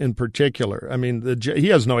stuff in particular. I mean, he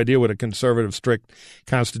has no idea what a conservative, strict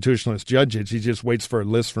constitutionalist judge is. He just waits for a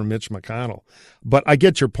list from Mitch McConnell. But I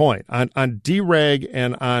get your point. On dereg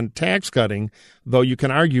and on tax cutting, though you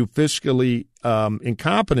can argue fiscally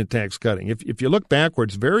incompetent tax cutting. If you look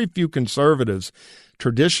backwards, very few conservatives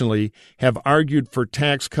traditionally have argued for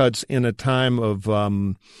tax cuts in a time of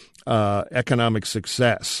economic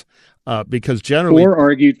success. Because generally, or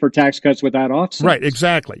argued for tax cuts without offsets. Right,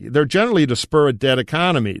 exactly. They're generally to spur a dead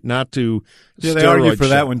economy, not to. Yeah, they argue for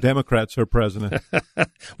that when Democrats are president.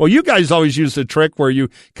 Well, you guys always use the trick where you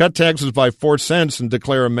cut taxes by 4 cents and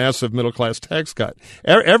declare a massive middle class tax cut.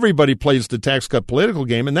 Everybody plays the tax cut political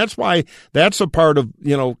game, and that's why that's a part of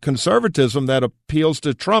conservatism that appeals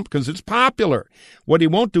to Trump because it's popular. What he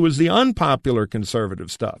won't do is the unpopular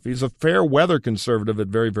conservative stuff. He's a fair weather conservative at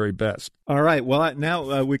very, very best. All right. Well,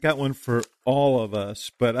 now we got one for all of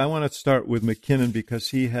us, but I want to start with McKinnon because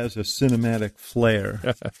he has a cinematic flair.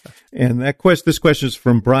 And this question is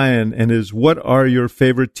from Brian, and is, what are your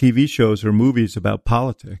favorite TV shows or movies about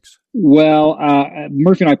politics? Well,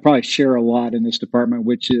 Murphy and I probably share a lot in this department,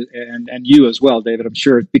 which is, and you as well, David, I'm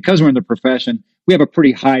sure, because we're in the profession, we have a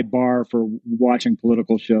pretty high bar for watching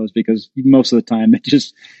political shows because most of the time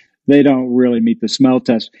they don't really meet the smell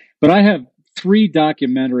test. But I have 3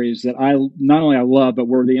 documentaries that I love, but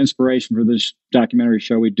were the inspiration for this documentary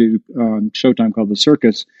show we do on Showtime called The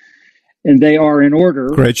Circus. And they are in order.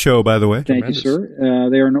 Great show, by the way. Thank you, sir.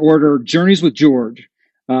 They are in order. Journeys with George,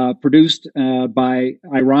 produced by,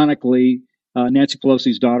 ironically, Nancy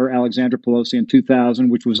Pelosi's daughter, Alexandra Pelosi, in 2000,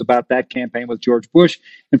 which was about that campaign with George Bush.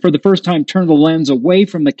 And for the first time, turned the lens away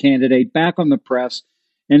from the candidate, back on the press,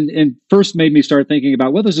 and first made me start thinking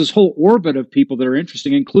about, well, there's this whole orbit of people that are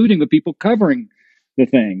interesting, including the people covering the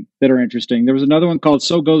thing that are interesting. There was another one called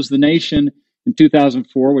So Goes the Nation in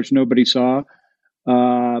 2004, which nobody saw,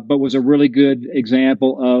 but was a really good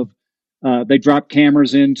example of they dropped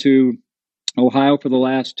cameras into Ohio for the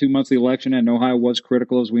last 2 months of the election, and Ohio was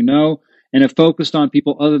critical, as we know, and it focused on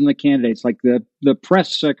people other than the candidates, like the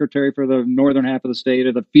press secretary for the northern half of the state,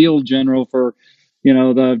 or the field general for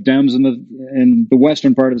the Dems in the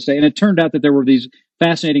western part of the state. And it turned out that there were these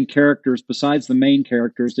fascinating characters besides the main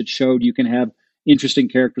characters that showed you can have interesting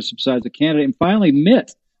characters besides the candidate. And finally,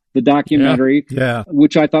 Mitt, the documentary,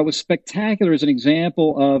 which I thought was spectacular as an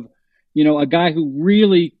example of, a guy who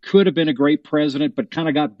really could have been a great president, but kind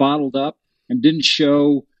of got bottled up and didn't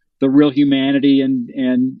show the real humanity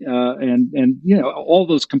and all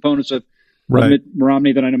those components of Mitt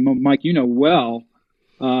Romney that I know, Mike, well,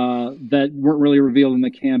 that weren't really revealed in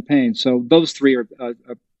the campaign. So those 3 are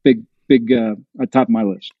a big top of my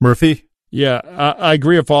list. Murphy? Yeah, I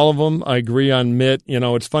agree with all of them. I agree on Mitt. You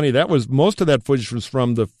know, it's funny. Most of that footage was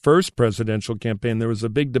from the first presidential campaign. There was a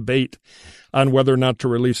big debate on whether or not to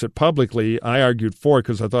release it publicly. I argued for it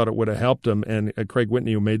because I thought it would have helped him. And Craig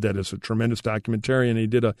Whitney, who made that, is a tremendous documentarian. He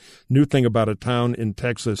did a new thing about a town in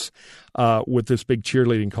Texas with this big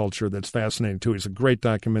cheerleading culture that's fascinating, too. He's a great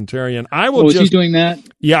documentarian. Is he doing that?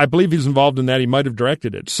 Yeah, I believe he's involved in that. He might have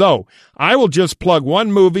directed it. So I will just plug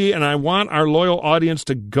one movie, and I want our loyal audience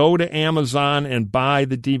to go to Amazon and buy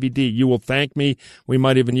the DVD. You will thank me. We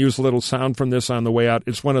might even use a little sound from this on the way out.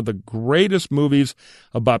 It's one of the greatest movies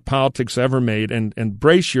about politics ever made, and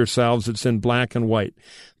brace yourselves, it's in black and white.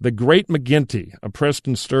 The Great McGinty, a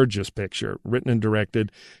Preston Sturges picture, written and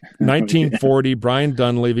directed, 1940, Brian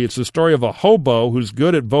Dunleavy. It's the story of a hobo who's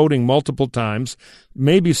good at voting multiple times,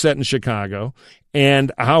 maybe set in Chicago,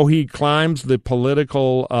 and how he climbs the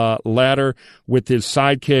political ladder with his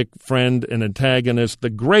sidekick, friend, and antagonist, the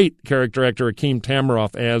great character actor Akeem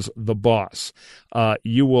Tamaroff as the boss.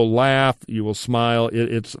 You will laugh, you will smile.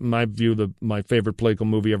 It's, in my view, my favorite political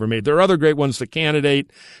movie ever made. There are other great ones, The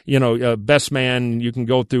Candidate, Best Man. You can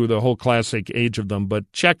go through the whole classic age of them,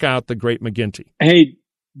 but check out The Great McGinty. Hey,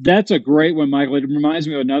 that's a great one, Michael. It reminds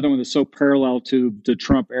me of another one that's so parallel to the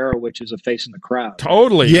Trump era, which is A Face in the Crowd.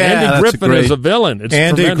 Totally. Yeah, Andy Griffith is a villain. It's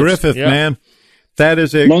Andy tremendous. Griffith, man. That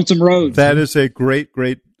is Lonesome Road. That is a great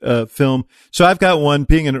film. So I've got one.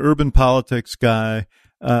 Being an urban politics guy,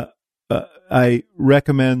 I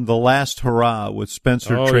recommend The Last Hurrah with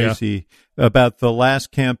Spencer Tracy, about the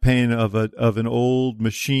last campaign of an old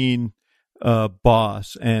machine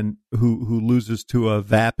boss and who loses to a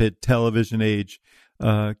vapid television age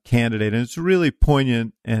candidate, and it's really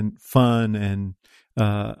poignant and fun, and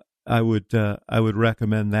I would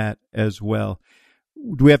recommend that as well.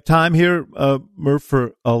 Do we have time here, Murph,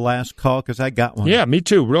 for a last call? Because I got one. Yeah, me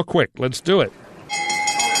too. Real quick, let's do it.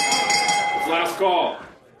 Last call.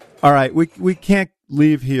 All right, we can't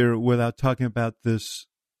leave here without talking about this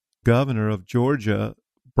governor of Georgia,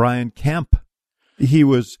 Brian Kemp. He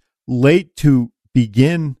was late to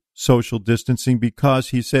begin social distancing because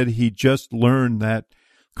he said he just learned that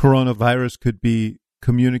coronavirus could be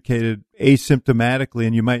communicated asymptomatically,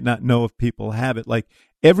 and you might not know if people have it. Like,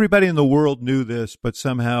 everybody in the world knew this, but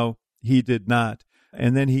somehow he did not.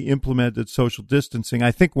 And then he implemented social distancing,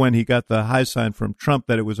 I think when he got the high sign from Trump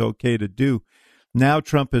that it was okay to do. Now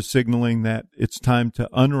Trump is signaling that it's time to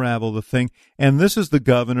unravel the thing. And this is the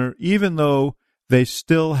governor, even though they've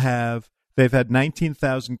had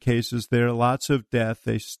 19,000 cases there, lots of death,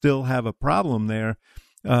 they still have a problem there.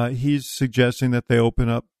 He's suggesting that they open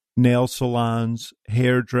up nail salons,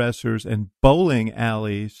 hairdressers, and bowling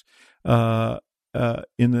alleys in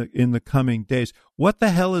the coming days. What the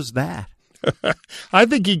hell is that? I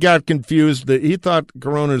think he got confused. He thought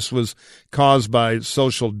coronavirus was caused by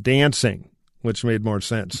social dancing, which made more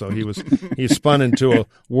sense. So he spun into a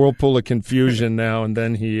whirlpool of confusion now, and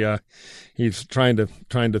then he's trying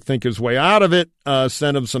to think his way out of it.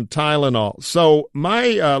 Send him some Tylenol. So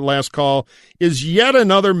my last call is yet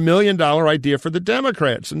another $1 million idea for the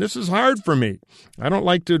Democrats, and this is hard for me. I don't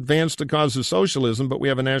like to advance the cause of socialism, but we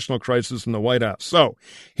have a national crisis in the White House. So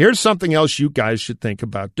here's something else you guys should think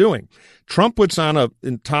about doing. Trump puts on an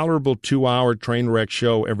intolerable 2-hour train wreck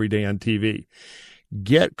show every day on TV.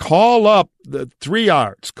 Call up the 3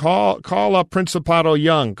 Arts, call up Principato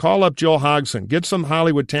Young, call up Joel Hodgson, get some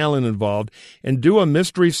Hollywood talent involved, and do a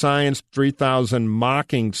Mystery Science 3000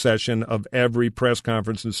 mocking session of every press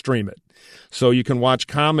conference and stream it. So you can watch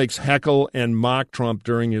comics heckle and mock Trump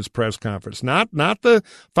during his press conference. Not the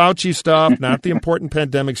Fauci stuff, not the important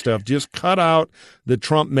pandemic stuff. Just cut out the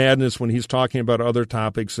Trump madness when he's talking about other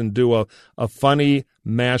topics and do a funny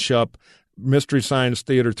mashup Mystery Science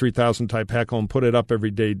Theater 3000 type heckle and put it up every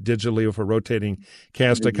day digitally with a rotating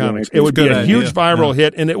cast of comics. It would be a huge viral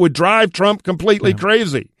hit, and it would drive Trump completely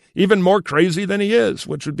crazy, even more crazy than he is,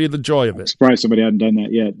 which would be the joy of it. I'm surprised somebody hadn't done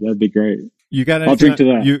that yet. That'd be great. I'll drink to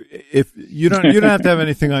that. You don't have to have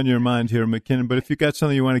anything on your mind here, McKinnon, but if you got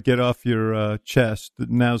something you want to get off your chest,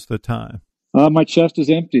 now's the time. My chest is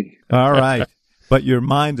empty. All right, but your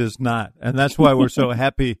mind is not, and that's why we're so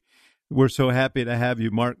happy. We're so happy to have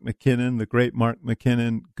you, Mark McKinnon, the great Mark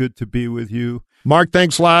McKinnon. Good to be with you. Mark,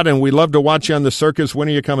 thanks a lot, and we love to watch you on the circus. When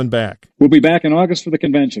are you coming back? We'll be back in August for the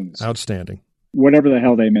conventions. Outstanding. Whatever the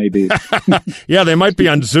hell they may be. Yeah, they might be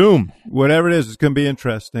on Zoom. Whatever it is, it's going to be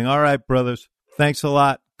interesting. All right, brothers. Thanks a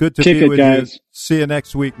lot. Good to be with you. See you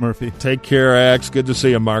next week, Murphy. Take care, Axe. Good to see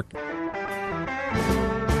you, Mark.